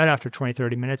back to bed after 20,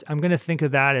 30 minutes, I'm going to think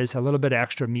of that as a little bit of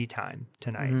extra me time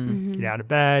tonight. Get out of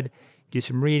bed, do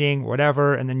some reading,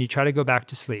 whatever, and then you try to go back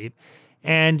to sleep.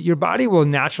 And your body will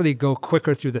naturally go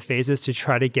quicker through the phases to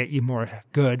try to get you more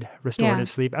good restorative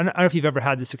sleep. I don't know if you've ever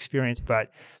had this experience,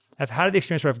 but I've had the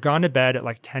experience where I've gone to bed at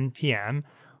like 10 p.m.,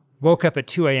 woke up at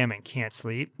 2 a.m. and can't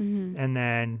sleep. And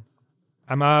then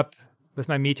I'm up with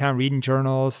my me time, reading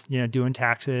journals, doing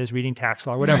taxes, reading tax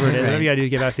law, whatever it is, whatever you got to do to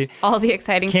get back to sleep. All the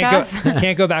exciting stuff.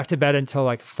 Can't go back to bed until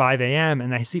like 5 a.m.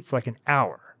 and I sleep for like an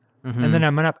hour. And then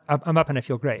I'm up and I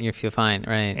feel great. You feel fine,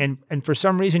 right? And for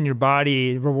some reason, your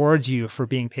body rewards you for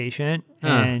being patient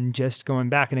and just going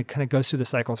back, and it kind of goes through the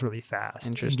cycles really fast.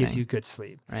 Interesting. And gives you good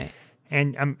sleep. Right.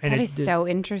 And that is so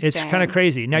interesting. It's kind of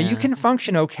crazy. Now, you can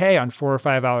function okay on 4 or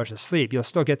 5 hours of sleep. You'll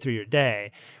still get through your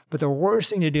day. But the worst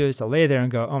thing to do is to lay there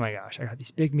and go, oh my gosh, I got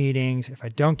these big meetings. If I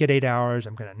don't get 8 hours,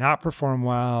 I'm going to not perform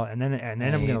well. And then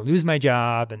I'm going to lose my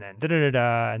job. And then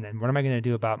And then what am I going to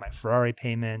do about my Ferrari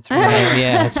payments?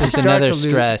 Yeah, it's just another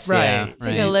stress. Right. Yeah, It's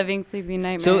like a living, sleeping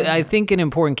nightmare. So I think an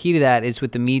important key to that is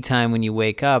with the me time when you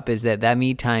wake up is that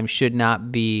me time should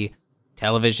not be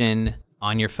television,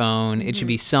 on your phone. It should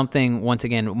be something, once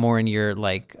again, more in your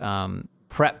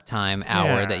prep time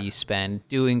hour that you spend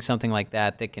doing something like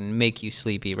that can make you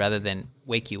sleepy rather than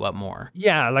wake you up more.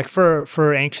 Yeah, like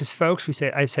for anxious folks,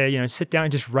 I say, sit down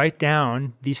and just write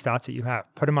down these thoughts that you have.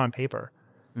 Put them on paper.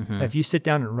 If you sit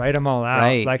down and write them all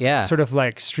out, sort of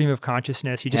like stream of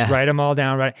consciousness, you just write them all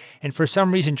down, right? And for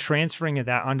some reason, transferring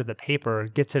that onto the paper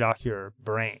gets it off your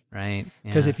brain. Right.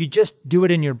 Because if you just do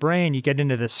it in your brain, you get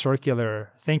into this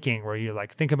circular thinking where you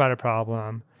think about a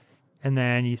problem, and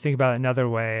then you think about it another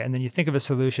way, and then you think of a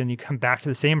solution, you come back to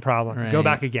the same problem, you go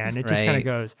back again. It just kind of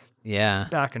goes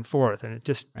back and forth, and it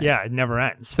just, it never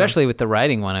ends. Especially with the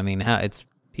writing one. I mean,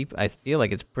 I feel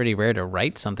like it's pretty rare to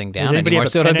write something down anymore.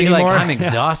 So it'll be like, I'm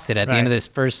exhausted at the end of this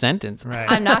first sentence. Right.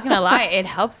 I'm not going to lie. It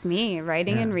helps me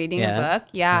writing and reading a book.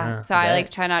 Yeah. So I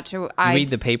try not to. You read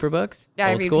the paper books?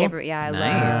 I read school? paper.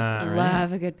 Yeah. I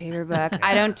love a good paper book.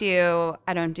 I don't do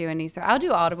any. So I'll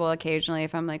do Audible occasionally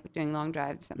if I'm doing long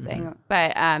drives or something.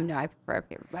 But no, I prefer a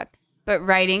paper book. But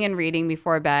writing and reading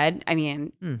before bed, I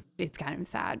mean, it's kind of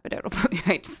sad, but it'll put me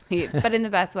right to sleep, but in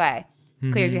the best way.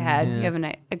 Clears your head. You have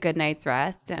a good night's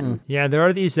rest. And there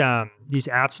are these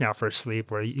apps now for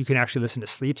sleep where you can actually listen to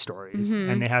sleep stories,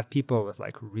 and they have people with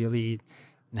really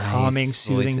calming,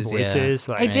 soothing voices.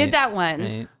 I did that once.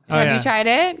 Right. Have you tried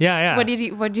it? Yeah.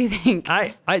 What do you think?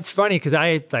 It's funny because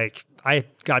I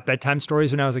got bedtime stories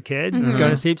when I was a kid going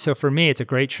to sleep. So for me, it's a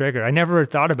great trigger. I never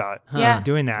thought about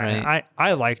doing that. Right.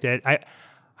 I liked it.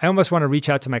 I almost want to reach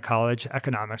out to my college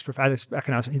economics professor.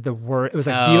 It was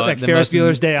like Ferris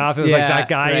Bueller's Day Off. It was like that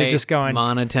guy who's just going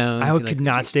monotone. I could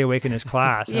not stay awake in his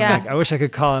class. Yeah. I wish I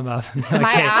could call him up.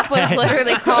 My app was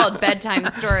literally called Bedtime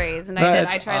Stories, and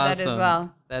I tried that as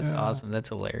well. That's awesome. That's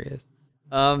hilarious.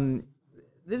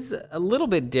 This is a little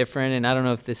bit different, and I don't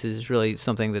know if this is really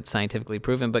something that's scientifically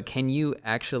proven, but can you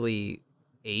actually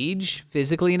age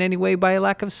physically in any way by a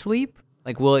lack of sleep?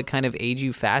 Will it kind of age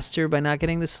you faster by not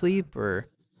getting the sleep, or?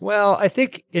 Well, I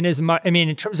think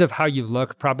in terms of how you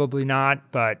look, probably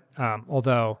not. But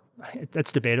although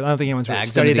that's debatable, I don't think anyone's really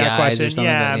studied that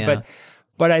question.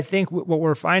 But I think what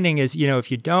we're finding is,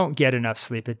 if you don't get enough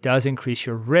sleep, it does increase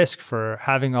your risk for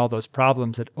having all those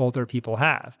problems that older people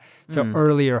have. So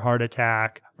earlier heart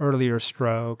attack, earlier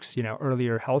strokes,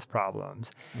 earlier health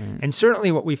problems. And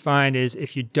certainly what we find is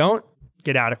if you don't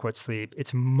get adequate sleep,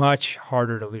 it's much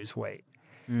harder to lose weight.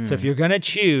 So if you're going to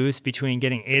choose between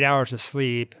getting 8 hours of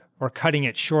sleep or cutting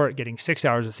it short, getting 6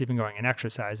 hours of sleep and going and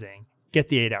exercising, get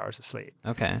the 8 hours of sleep.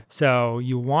 Okay. So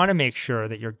you want to make sure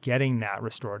that you're getting that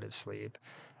restorative sleep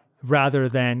rather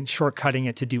than shortcutting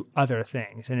it to do other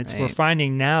things. And we're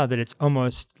finding now that it's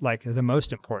almost like the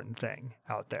most important thing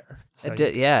out there. So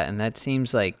and that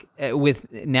seems like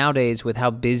nowadays with how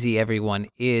busy everyone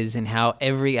is and how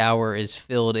every hour is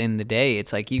filled in the day,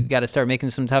 it's like you got to start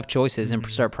making some tough choices and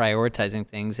start prioritizing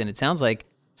things. And it sounds like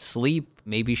sleep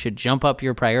maybe should jump up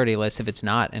your priority list if it's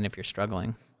not, and if you're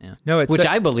struggling. Yeah. No, which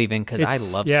I believe in because I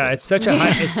love sleep. It's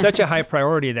such a high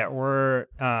priority that we're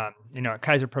at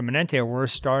Kaiser Permanente, we're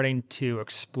starting to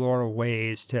explore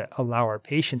ways to allow our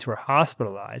patients who are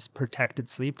hospitalized protected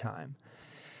sleep time.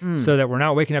 so that we're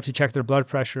not waking up to check their blood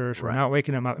pressures. We're not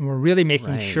waking them up, and we're really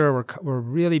making sure we're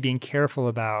really being careful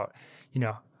about,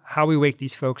 how we wake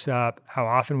these folks up, how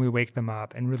often we wake them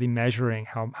up, and really measuring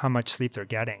how much sleep they're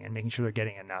getting and making sure they're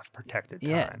getting enough protected time.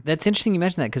 Yeah, that's interesting you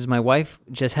mentioned that, because my wife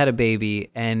just had a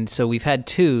baby, and so we've had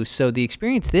two. So the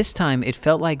experience this time, it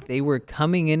felt like they were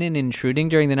coming in and intruding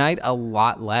during the night a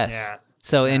lot less. Yeah.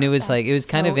 So, and it was That's it was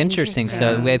kind so of interesting. So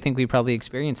interesting. I think we probably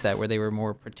experienced that, where they were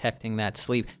more protecting that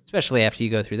sleep, especially after you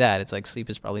go through that. It's like sleep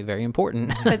is probably very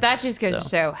important. But that just goes to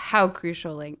show how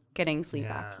crucial getting sleep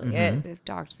actually Mm-hmm. is. If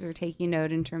doctors are taking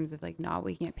note in terms of not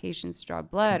waking up patients to draw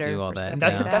blood To or do all that. And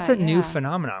something that's like a new yeah.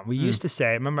 phenomenon. We used to say,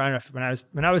 I remember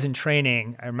when I was in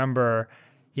training, I remember,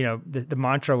 the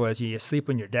mantra was, you sleep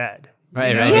when you're dead.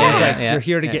 Right, You right. know, Yeah. it's like, Yeah, you're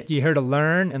here to yeah. you're here to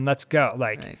learn and let's go.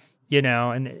 Right.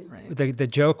 And the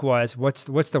joke was, what's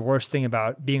the worst thing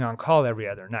about being on call every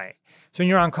other night? So when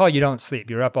you're on call, you don't sleep.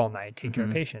 You're up all night, taking care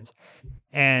of patients.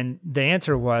 And the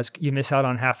answer was, you miss out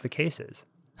on half the cases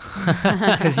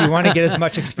because you want to get as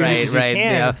much experience as you can.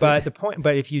 Yeah.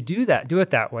 But if you do it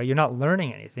that way, you're not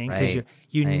learning anything, because Right.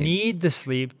 you Right. need the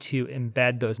sleep to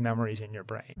embed those memories in your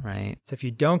brain. Right. So if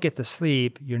you don't get the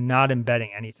sleep, you're not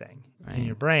embedding anything in Right.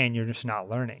 your brain. You're just not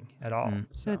learning at all.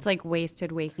 So it's like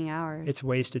wasted waking hours. It's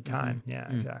wasted time.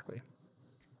 Yeah, exactly.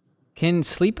 Can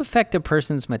sleep affect a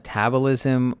person's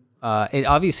metabolism? It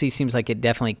obviously seems like it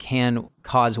definitely can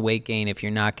cause weight gain if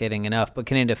you're not getting enough, but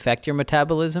can it affect your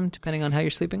metabolism depending on how you're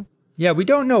sleeping? Yeah, we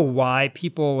don't know why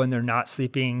people, when they're not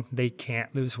sleeping, they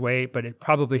can't lose weight, but it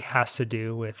probably has to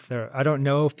do with I don't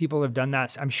know if people have done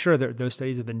that. I'm sure those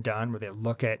studies have been done where they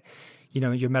look at,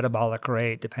 your metabolic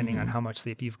rate depending on how much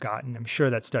sleep you've gotten. I'm sure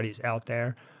that study's out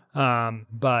there.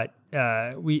 But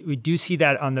we do see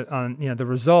that on the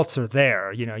results are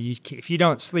there. If you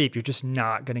don't sleep, you're just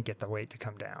not going to get the weight to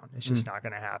come down. It's just not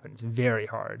going to happen. It's very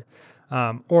hard.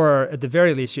 Or at the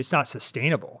very least, it's not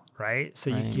sustainable, right?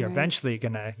 So you're eventually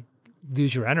going to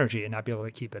lose your energy and not be able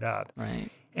to keep it up. Right.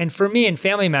 And for me in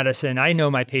family medicine, I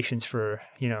know my patients for,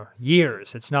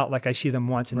 years. It's not like I see them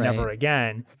once and never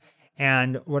again.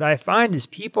 And what I find is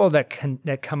people that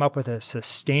come up with a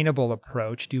sustainable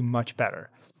approach do much better.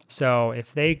 So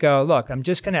if they go, look, I'm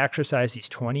just going to exercise these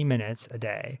 20 minutes a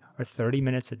day or 30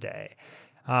 minutes a day,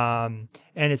 and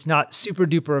it's not super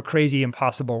duper crazy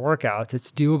impossible workouts.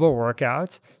 It's doable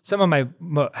workouts. Some of my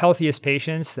healthiest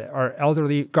patients are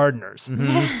elderly gardeners.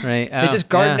 Right. They just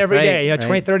garden every day,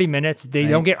 20, 30 minutes. They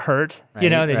don't get hurt. They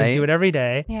just do it every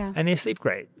day, and they sleep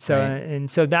great. So,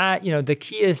 and so that, the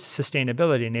key is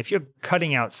sustainability. And if you're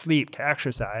cutting out sleep to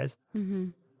exercise,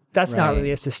 that's not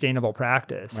really a sustainable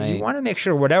practice. So you want to make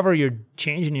sure whatever you're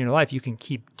changing in your life, you can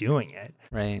keep doing it.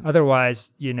 Right.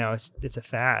 Otherwise, it's a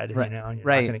fad, and you're not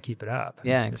going to keep it up.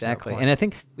 Yeah, There's no exactly. point. And I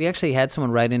think we actually had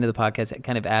someone write into the podcast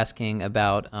kind of asking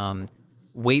about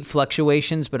weight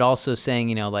fluctuations, but also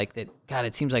saying, that, God,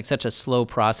 it seems like such a slow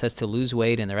process to lose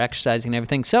weight, and they're exercising and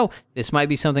everything. So this might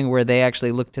be something where they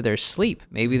actually look to their sleep.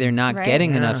 Maybe they're not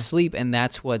getting enough sleep, and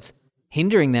that's what's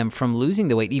hindering them from losing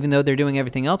the weight. Even though they're doing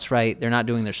everything else right, they're not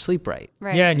doing their sleep right.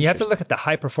 Yeah, and you have to look at the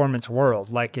high performance world.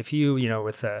 Like if you,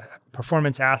 with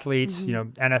performance athletes,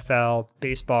 NFL,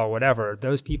 baseball, whatever,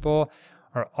 those people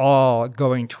are all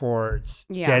going towards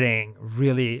getting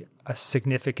really a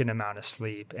significant amount of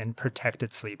sleep and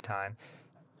protected sleep time.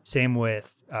 Same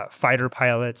with fighter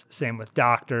pilots, same with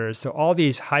doctors. So all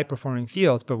these high performing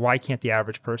fields, but why can't the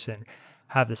average person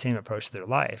have the same approach to their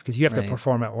life? Because you have to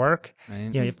perform at work.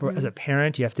 Right. As a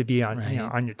parent, you have to be on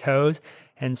on your toes.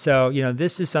 And so,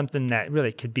 this is something that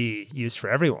really could be used for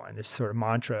everyone. This sort of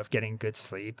mantra of getting good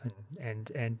sleep,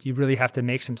 and you really have to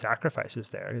make some sacrifices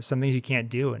there. There's some things you can't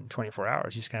do in 24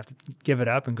 hours. You just have to give it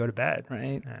up and go to bed.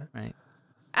 Right. Yeah. Right.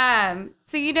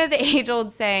 So the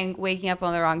age-old saying, waking up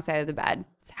on the wrong side of the bed.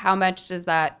 How much does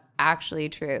that actually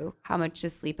true? How much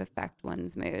does sleep affect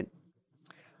one's mood?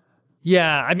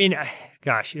 Yeah, I mean,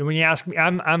 gosh, when you ask me,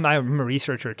 I'm a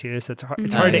researcher too, so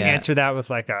it's hard to answer that with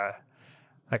like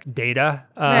data.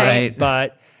 Right.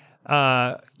 But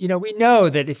we know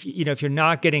that if you're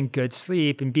not getting good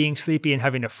sleep and being sleepy and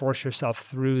having to force yourself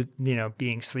through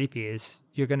being sleepy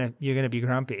you're gonna be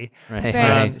grumpy.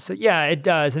 Right. So yeah, it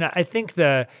does, and I think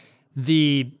the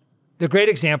great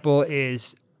example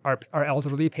is our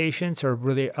elderly patients are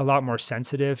really a lot more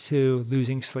sensitive to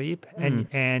losing sleep,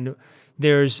 and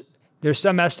there's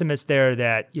some estimates there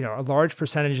that a large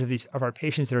percentage of our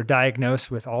patients that are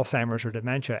diagnosed with Alzheimer's or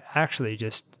dementia actually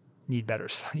just need better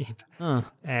sleep,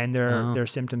 and their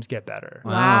symptoms get better.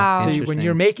 Wow. So when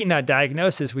you're making that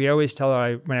diagnosis, we always tell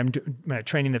when I'm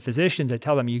training the physicians, I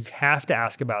tell them you have to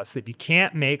ask about sleep. You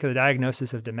can't make the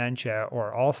diagnosis of dementia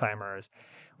or Alzheimer's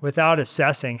without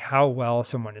assessing how well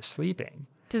someone is sleeping.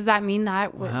 Does that mean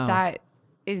that Wow. that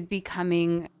is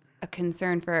becoming a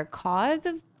concern for a cause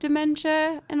of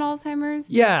dementia and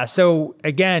Alzheimer's? Yeah. So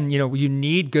again, you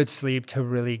need good sleep to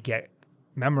really get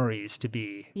memories to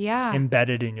be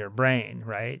embedded in your brain,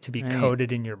 right? To be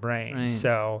coded in your brain. Right.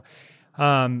 So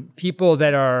people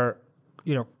that are,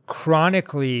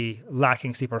 chronically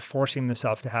lacking sleep or forcing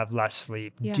themselves to have less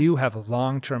sleep do have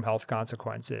long-term health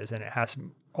consequences. And it has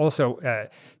also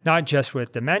not just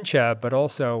with dementia, but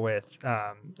also with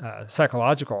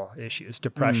psychological issues,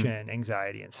 depression,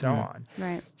 anxiety, and so on.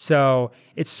 Right. So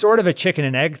it's sort of a chicken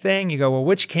and egg thing. You go, well,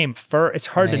 which came first? It's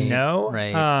hard to know.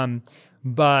 Right.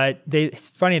 But it's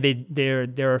funny,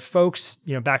 there are folks,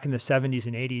 back in the 70s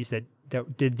and 80s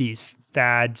that did these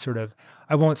fad sort of,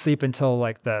 I won't sleep until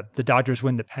like the Dodgers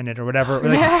win the pennant or whatever.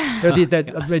 Like,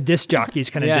 the disc jockeys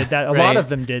kind of did that. A lot of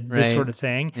them did this sort of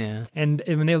thing. Yeah. And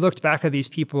when they looked back at these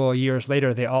people years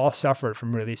later, they all suffered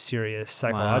from really serious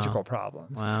psychological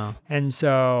problems. Wow. And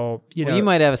so, you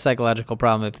might have a psychological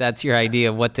problem if that's your idea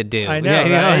of what to do. I know.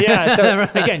 Right? Yeah. So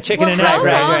again, chicken and egg,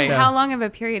 right? So, how long of a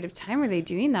period of time were they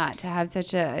doing that to have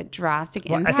such a drastic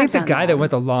impact? I think the on guy them? that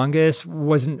went the longest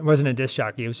wasn't a disc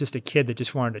jockey. It was just a kid that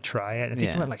just wanted to try it. I think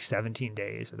he went like 17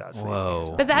 days without sleeping.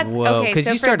 Whoa. But that's okay. Because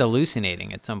so you start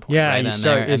hallucinating at some point. Yeah, right you on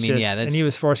start. there. And he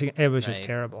was forcing. It was just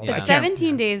terrible. Yeah. But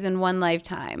 17 days in one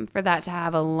lifetime for that to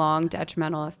have a long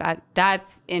detrimental effect,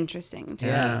 that's interesting to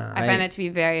me. I find that to be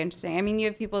very interesting. I mean, you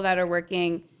have people that are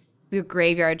working the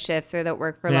graveyard shifts or that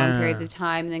work for long periods of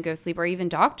time and then go sleep, or even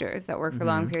doctors that work for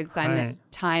long periods of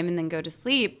time and then go to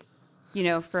sleep,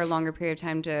 for a longer period of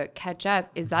time to catch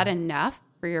up. Is that enough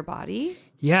for your body?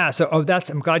 Yeah. So,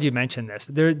 I'm glad you mentioned this.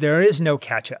 There is no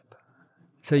catch up.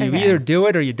 So you either do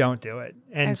it or you don't do it.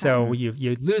 And so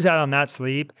you lose out on that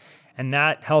sleep, and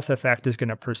that health effect is going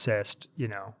to persist,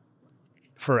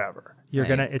 forever.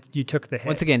 You took the hit.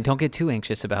 Once again, don't get too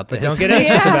anxious about this. But don't get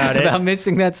anxious about it. About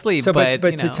missing that sleep. So, but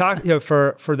to talk,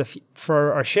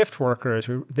 for our shift workers,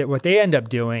 what they end up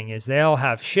doing is they all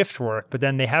have shift work, but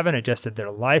then they haven't adjusted their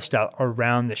lifestyle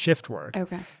around the shift work.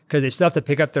 Okay. Because they still have to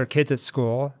pick up their kids at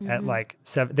school at like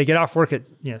 7. They get off work at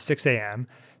 6 a.m.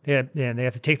 They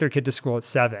have to take their kid to school at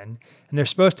 7, and they're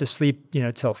supposed to sleep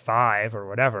till 5 or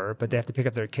whatever, but they have to pick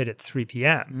up their kid at 3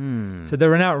 p.m. So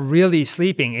they're not really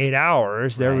sleeping 8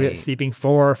 hours. They're sleeping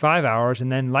 4 or 5 hours,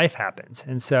 and then life happens.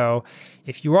 And so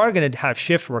if you are going to have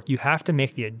shift work, you have to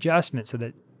make the adjustment so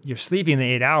that you're sleeping the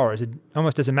 8 hours. It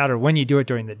almost doesn't matter when you do it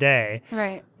during the day.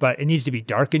 Right. But it needs to be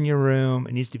dark in your room.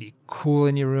 It needs to be cool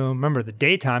in your room. Remember, the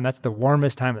daytime, that's the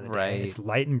warmest time of the day. Right. It's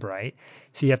light and bright.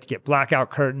 So you have to get blackout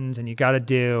curtains, and you got to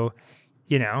do,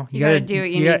 you got to do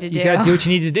what you need to do. You got to do what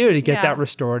you need to do to get that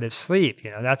restorative sleep.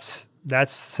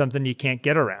 That's something you can't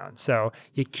get around. So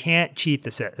you can't cheat the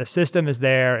system. The system is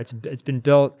there. It's been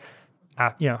built.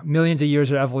 Millions of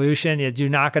years of evolution. You're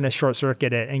not going to short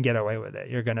circuit it and get away with it.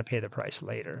 You're going to pay the price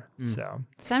later. So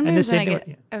sometimes when I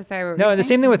get, the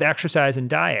same thing with exercise and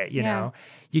diet. You know,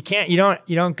 you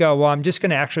don't go, well, I'm just going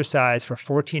to exercise for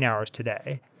 14 hours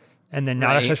today, and then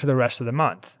not exercise for the rest of the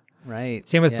month. Right.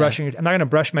 Same with brushing. I'm not going to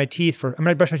brush my teeth for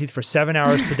 7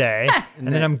 hours today, and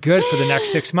then I'm good for the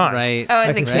next 6 months. Right. Oh,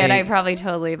 as a kid, I probably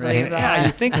totally believe that. Yeah,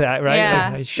 you think that, right?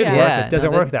 Yeah. It should work. It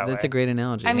doesn't work that way. That's a great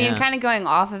analogy. I mean, kind of going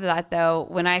off of that though,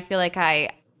 when I feel like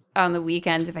on the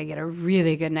weekends, if I get a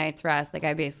really good night's rest, like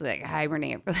I basically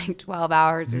hibernate for like 12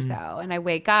 hours or so, and I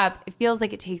wake up, it feels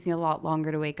like it takes me a lot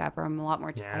longer to wake up, or I'm a lot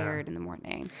more tired in the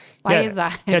morning. Why is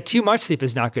that? Yeah, too much sleep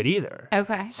is not good either.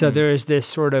 Okay. So there is this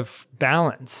sort of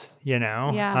balance,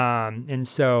 Yeah. And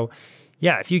so,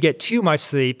 if you get too much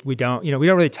sleep, we don't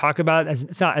really talk about it.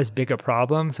 It's not as big a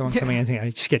problem. Someone coming in and saying,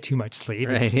 I just get too much sleep.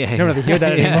 Right, You don't really hear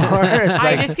that anymore. It's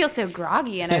I just feel so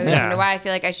groggy, and I always wonder why. I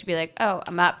feel like I should be like, oh,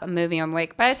 I'm up, I'm moving, I'm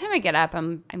awake. By the time I get up,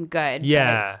 I'm good.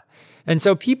 Yeah. And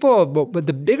so but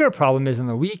the bigger problem is on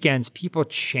the weekends, people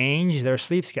change their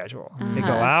sleep schedule. They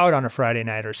go out on a Friday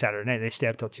night or Saturday night. They stay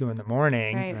up till 2 a.m.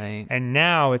 Right. And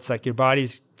now it's like your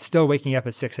body's still waking up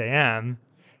at 6 a.m.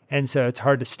 And so it's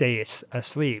hard to stay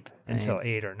asleep until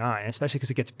 8 or 9, especially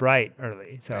because it gets bright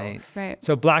early. So,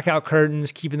 so blackout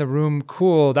curtains, keeping the room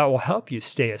cool, that will help you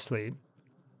stay asleep.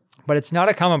 But it's not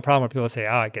a common problem where people say,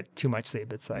 I get too much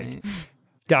sleep. It's like,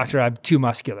 doctor, I'm too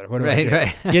muscular. What do I do?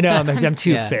 Right. I'm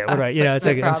too fit. What do I, it's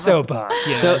like, I'm so buff.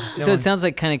 So it sounds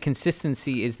like kind of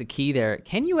consistency is the key there.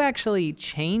 Can you actually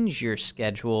change your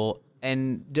schedule?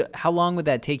 And how long would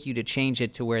that take you to change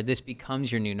it to where this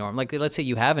becomes your new norm? Like, let's say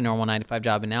you have a normal 9 to 5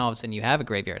 job, and now all of a sudden you have a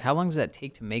graveyard. How long does that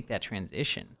take to make that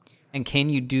transition? And can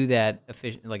you do that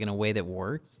in a way that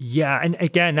works? Yeah, and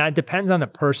again, that depends on the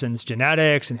person's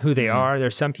genetics and who they are.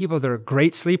 There's some people that are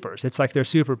great sleepers. It's like their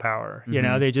superpower.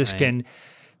 They just can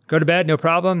go to bed, no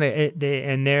problem.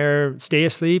 They're stay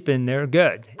asleep and they're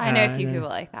good. I know a few people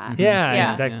like that.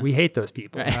 Yeah. We hate those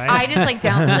people. Right. I just like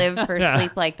don't live for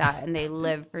sleep like that, and they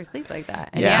live for sleep like that.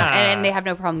 And and they have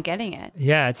no problem getting it.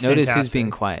 Yeah, it's Notice fantastic. who's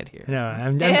being quiet here. No,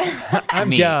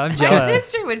 I'm jealous. My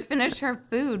sister would finish her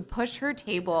food, push her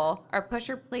table or push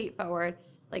her plate forward,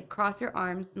 like cross her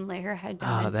arms and lay her head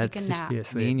down and take a nap.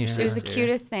 Me and your sister. It was the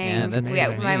cutest thing. Yeah,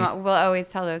 that's my mom will always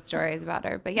tell those stories about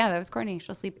her. But yeah, that was Courtney.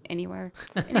 She'll sleep anywhere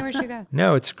she goes.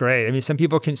 No, it's great. I mean, some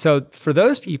people can. So for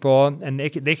those people, and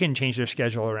they can change their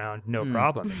schedule around, no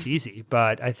problem. It's easy.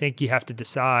 But I think you have to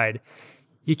decide.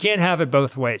 You can't have it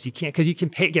both ways. You can't, because you can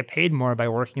get paid more by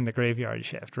working the graveyard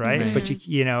shift, right? But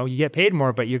you get paid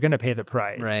more, but you're going to pay the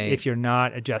price if you're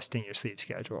not adjusting your sleep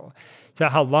schedule. So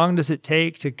how long does it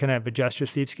take to kind of adjust your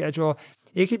sleep schedule?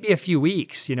 It could be a few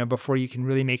weeks, before you can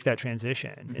really make that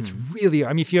transition. It's really,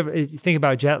 I mean, if you think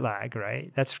about jet lag,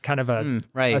 right? That's kind of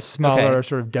a smaller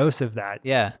sort of dose of that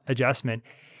adjustment.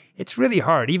 It's really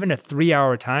hard. Even a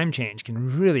 3-hour time change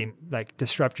can really like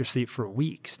disrupt your sleep for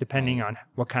weeks, depending on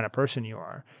what kind of person you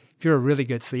are. If you're a really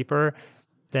good sleeper,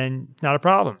 then not a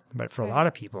problem. But for a lot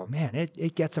of people, man,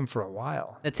 it gets them for a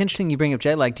while. That's interesting you bring up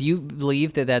jet lag. Do you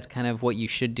believe that that's kind of what you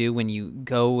should do when you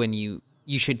go and you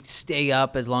should stay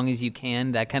up as long as you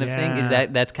can, that kind of thing? Is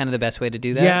that's kind of the best way to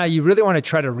do that? Yeah, you really want to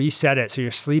try to reset it so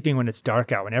you're sleeping when it's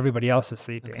dark out, when everybody else is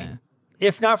sleeping. Okay.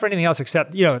 If not for anything else,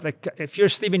 except, like if you're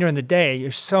sleeping during the day,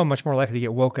 you're so much more likely to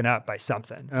get woken up by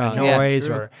something, noise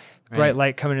or bright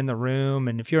light coming in the room.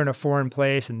 And if you're in a foreign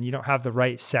place and you don't have the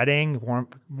right setting,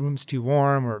 room's too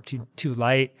warm or too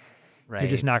light, you're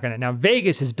just not going to. Now,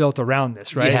 Vegas is built around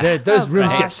this, right? Yeah. Those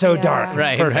rooms get so dark.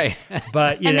 Right, it's perfect. right.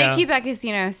 But, they keep that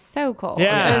casino so cold.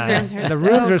 Yeah. Those rooms are the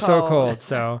rooms are so cold.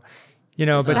 So...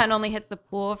 the sun only hits the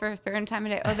pool for a certain time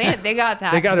of day. Oh, they got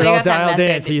that. They got it all dialed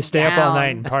in, so you stay up all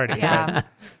night and party. Yeah.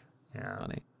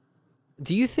 Funny.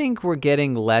 Do you think we're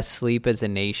getting less sleep as a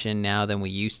nation now than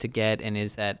we used to get, and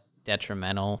is that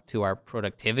detrimental to our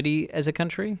productivity as a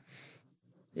country?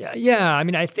 Yeah. I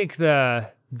mean, I think the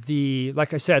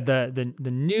like I said, the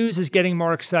news is getting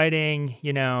more exciting.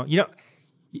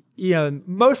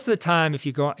 Most of the time, if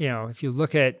you go, if you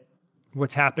look at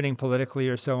what's happening politically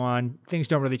or so on, things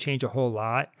don't really change a whole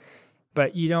lot.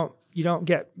 But you don't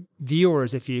get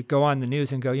viewers if you go on the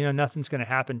news and go, nothing's going to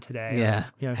happen today. Yeah.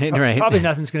 Or, probably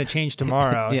nothing's going to change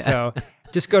tomorrow. So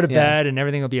just go to bed and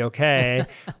everything will be okay.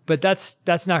 But that's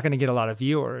not going to get a lot of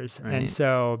viewers. Right. And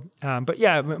so,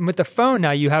 with the phone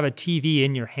now, you have a TV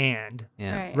in your hand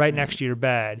right next to your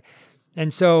bed.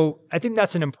 And so I think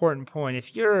that's an important point.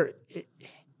 If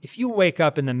you wake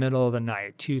up in the middle of the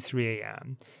night, 2, 3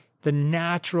 a.m., the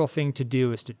natural thing to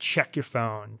do is to check your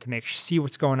phone to see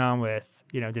what's going on with,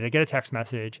 did I get a text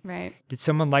message? Right. Did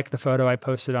someone like the photo I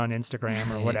posted on Instagram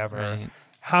or whatever? Right.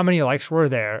 How many likes were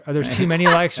there? Are there too many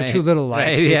likes or too little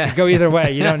likes? It could go either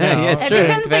way. You don't know. It's true. It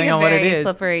becomes Depending like on a what it very is.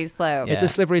 slippery slope. It's a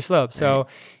slippery slope. So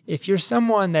if you're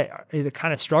someone that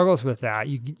kind of struggles with that,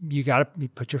 you got to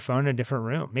put your phone in a different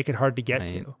room. Make it hard to get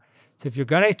to. So if you're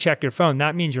going to check your phone,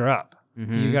 that means you're up.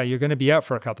 Mm-hmm. You're going to be up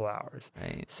for a couple hours.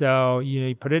 Right. So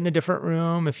you put it in a different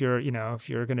room if you're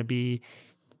going to be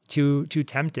too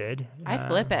tempted. I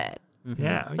flip it. Mm-hmm.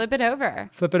 Yeah. Flip it over.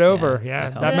 Flip it over. Yeah.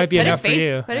 That might be enough for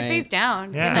you. Put it face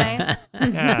down. Yeah.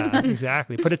 Good night. Yeah,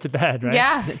 exactly. Put it to bed, right?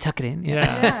 Yeah. Tuck it in.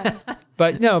 Yeah.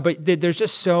 But there's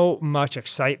just so much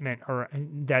excitement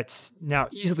that's now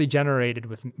easily generated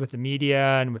with the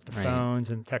media and with the phones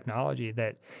and technology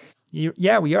that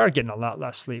we are getting a lot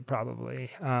less sleep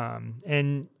probably.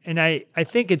 And I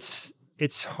think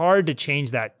it's hard to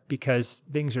change that because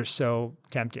things are so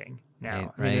tempting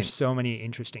now. I mean, there's so many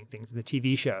interesting things. The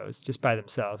TV shows just by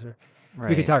themselves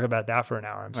we could talk about that for an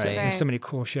hour. There's so many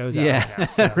cool shows out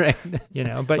right now.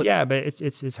 So, but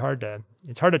it's hard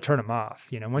to turn them off.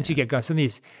 Once you get going, some of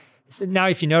these. Now,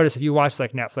 if you notice, if you watch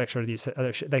like Netflix or these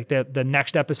other like the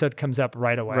next episode comes up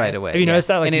right away. Right away. Have you noticed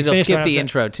that? Like, and it'll skip the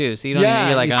intro too, so you don't.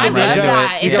 You're like, I I'm love right into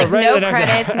that. it. It's like no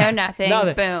credits, no nothing.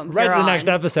 Boom. Right to the next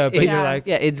episode. But you're like,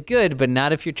 it's good, but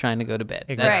not if you're trying to go to bed.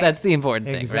 Exactly. That's the important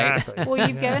thing, exactly. right? Well,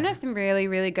 you've given us some really,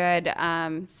 really good,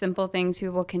 simple things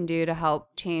people can do to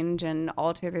help change and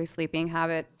alter their sleeping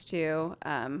habits to,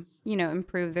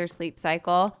 improve their sleep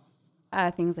cycle.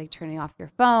 Things like turning off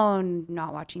your phone,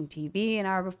 not watching TV an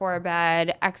hour before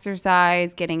bed,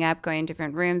 exercise, getting up, going to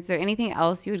different rooms. Is there anything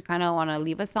else you would kind of want to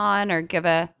leave us on or give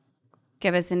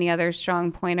us any other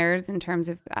strong pointers in terms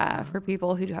of for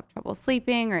people who do have trouble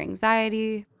sleeping or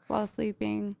anxiety while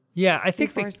sleeping? Yeah, I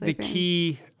think the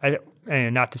key,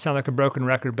 not to sound like a broken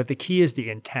record, but the key is the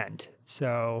intent.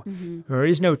 So there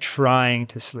is no trying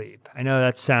to sleep. I know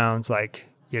that sounds like,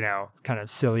 kind of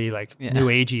silly, like new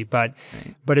agey, but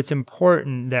it's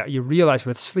important that you realize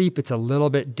with sleep, it's a little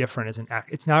bit different as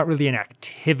it's not really an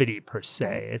activity per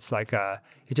se. It's like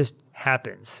it just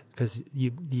happens because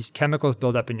these chemicals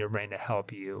build up in your brain to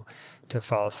help you to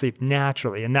fall asleep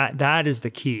naturally. And that is the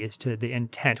key, is to the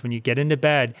intent. When you get into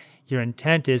bed, your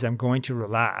intent is, I'm going to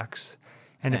relax.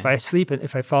 And if I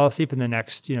fall asleep in the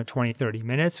next, 20, 30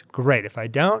 minutes, great. If I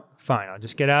don't, fine. I'll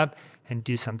just get up and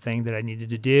do something that I needed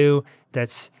to do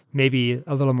that's maybe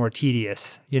a little more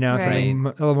tedious, something a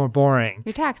little more boring.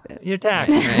 Your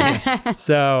taxes. Right.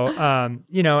 So,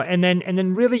 and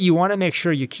then really you want to make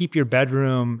sure you keep your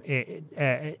bedroom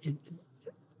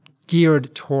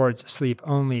geared towards sleep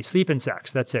and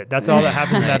sex. That's it. That's all that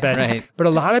happens in that bed. Right. But a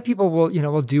lot of people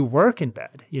will do work in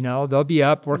bed. They'll be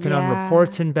up working on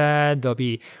reports in bed. They'll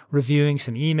be reviewing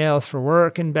some emails for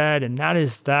work in bed. And that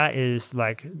is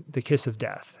like the kiss of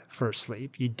death for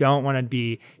sleep. You don't want to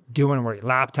be doing your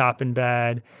laptop in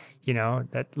bed.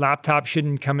 That laptop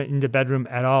shouldn't come into bedroom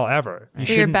at all, ever.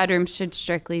 So your bedroom should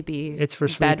strictly be it's for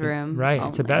sleep. Bedroom. Right. Only.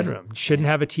 It's a bedroom. You shouldn't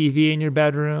have a TV in your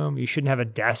bedroom. You shouldn't have a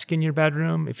desk in your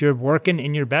bedroom. If you're working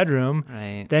in your bedroom,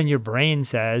 then your brain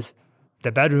says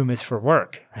the bedroom is for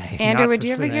work. Right. Andrew, would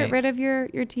you ever get rid of your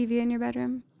TV in your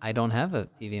bedroom? I don't have a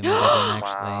TV in my bedroom,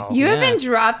 actually. Wow. You haven't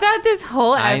dropped that this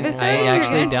whole episode? I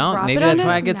actually don't. Maybe that's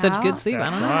why I get such good sleep.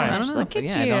 That's I don't know. right. I don't know. Look at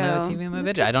I don't have a TV in my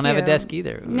bedroom. I don't have a desk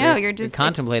either. No, you're just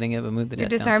contemplating it, but move the desk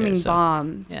downstairs. You're disarming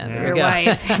bombs. Yeah, your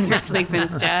wife and your sleep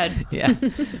instead. Yeah.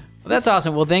 Well, that's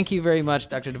awesome. Well, thank you very much,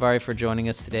 Dr. Davari, for joining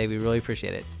us today. We really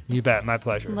appreciate it. You bet. My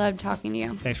pleasure. Love talking to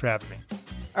you. Thanks for having me.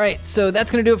 All right, so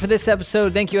that's going to do it for this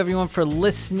episode. Thank you, everyone, for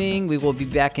listening. We will be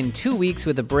back in 2 weeks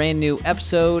with a brand new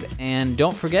episode. And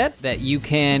don't forget that you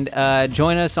can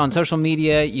join us on social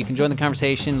media. You can join the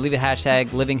conversation. Leave a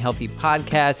hashtag Living Healthy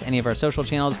Podcast, any of our social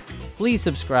channels. Please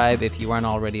subscribe if you aren't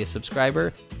already a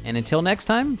subscriber. And until next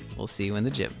time, we'll see you in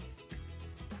the gym.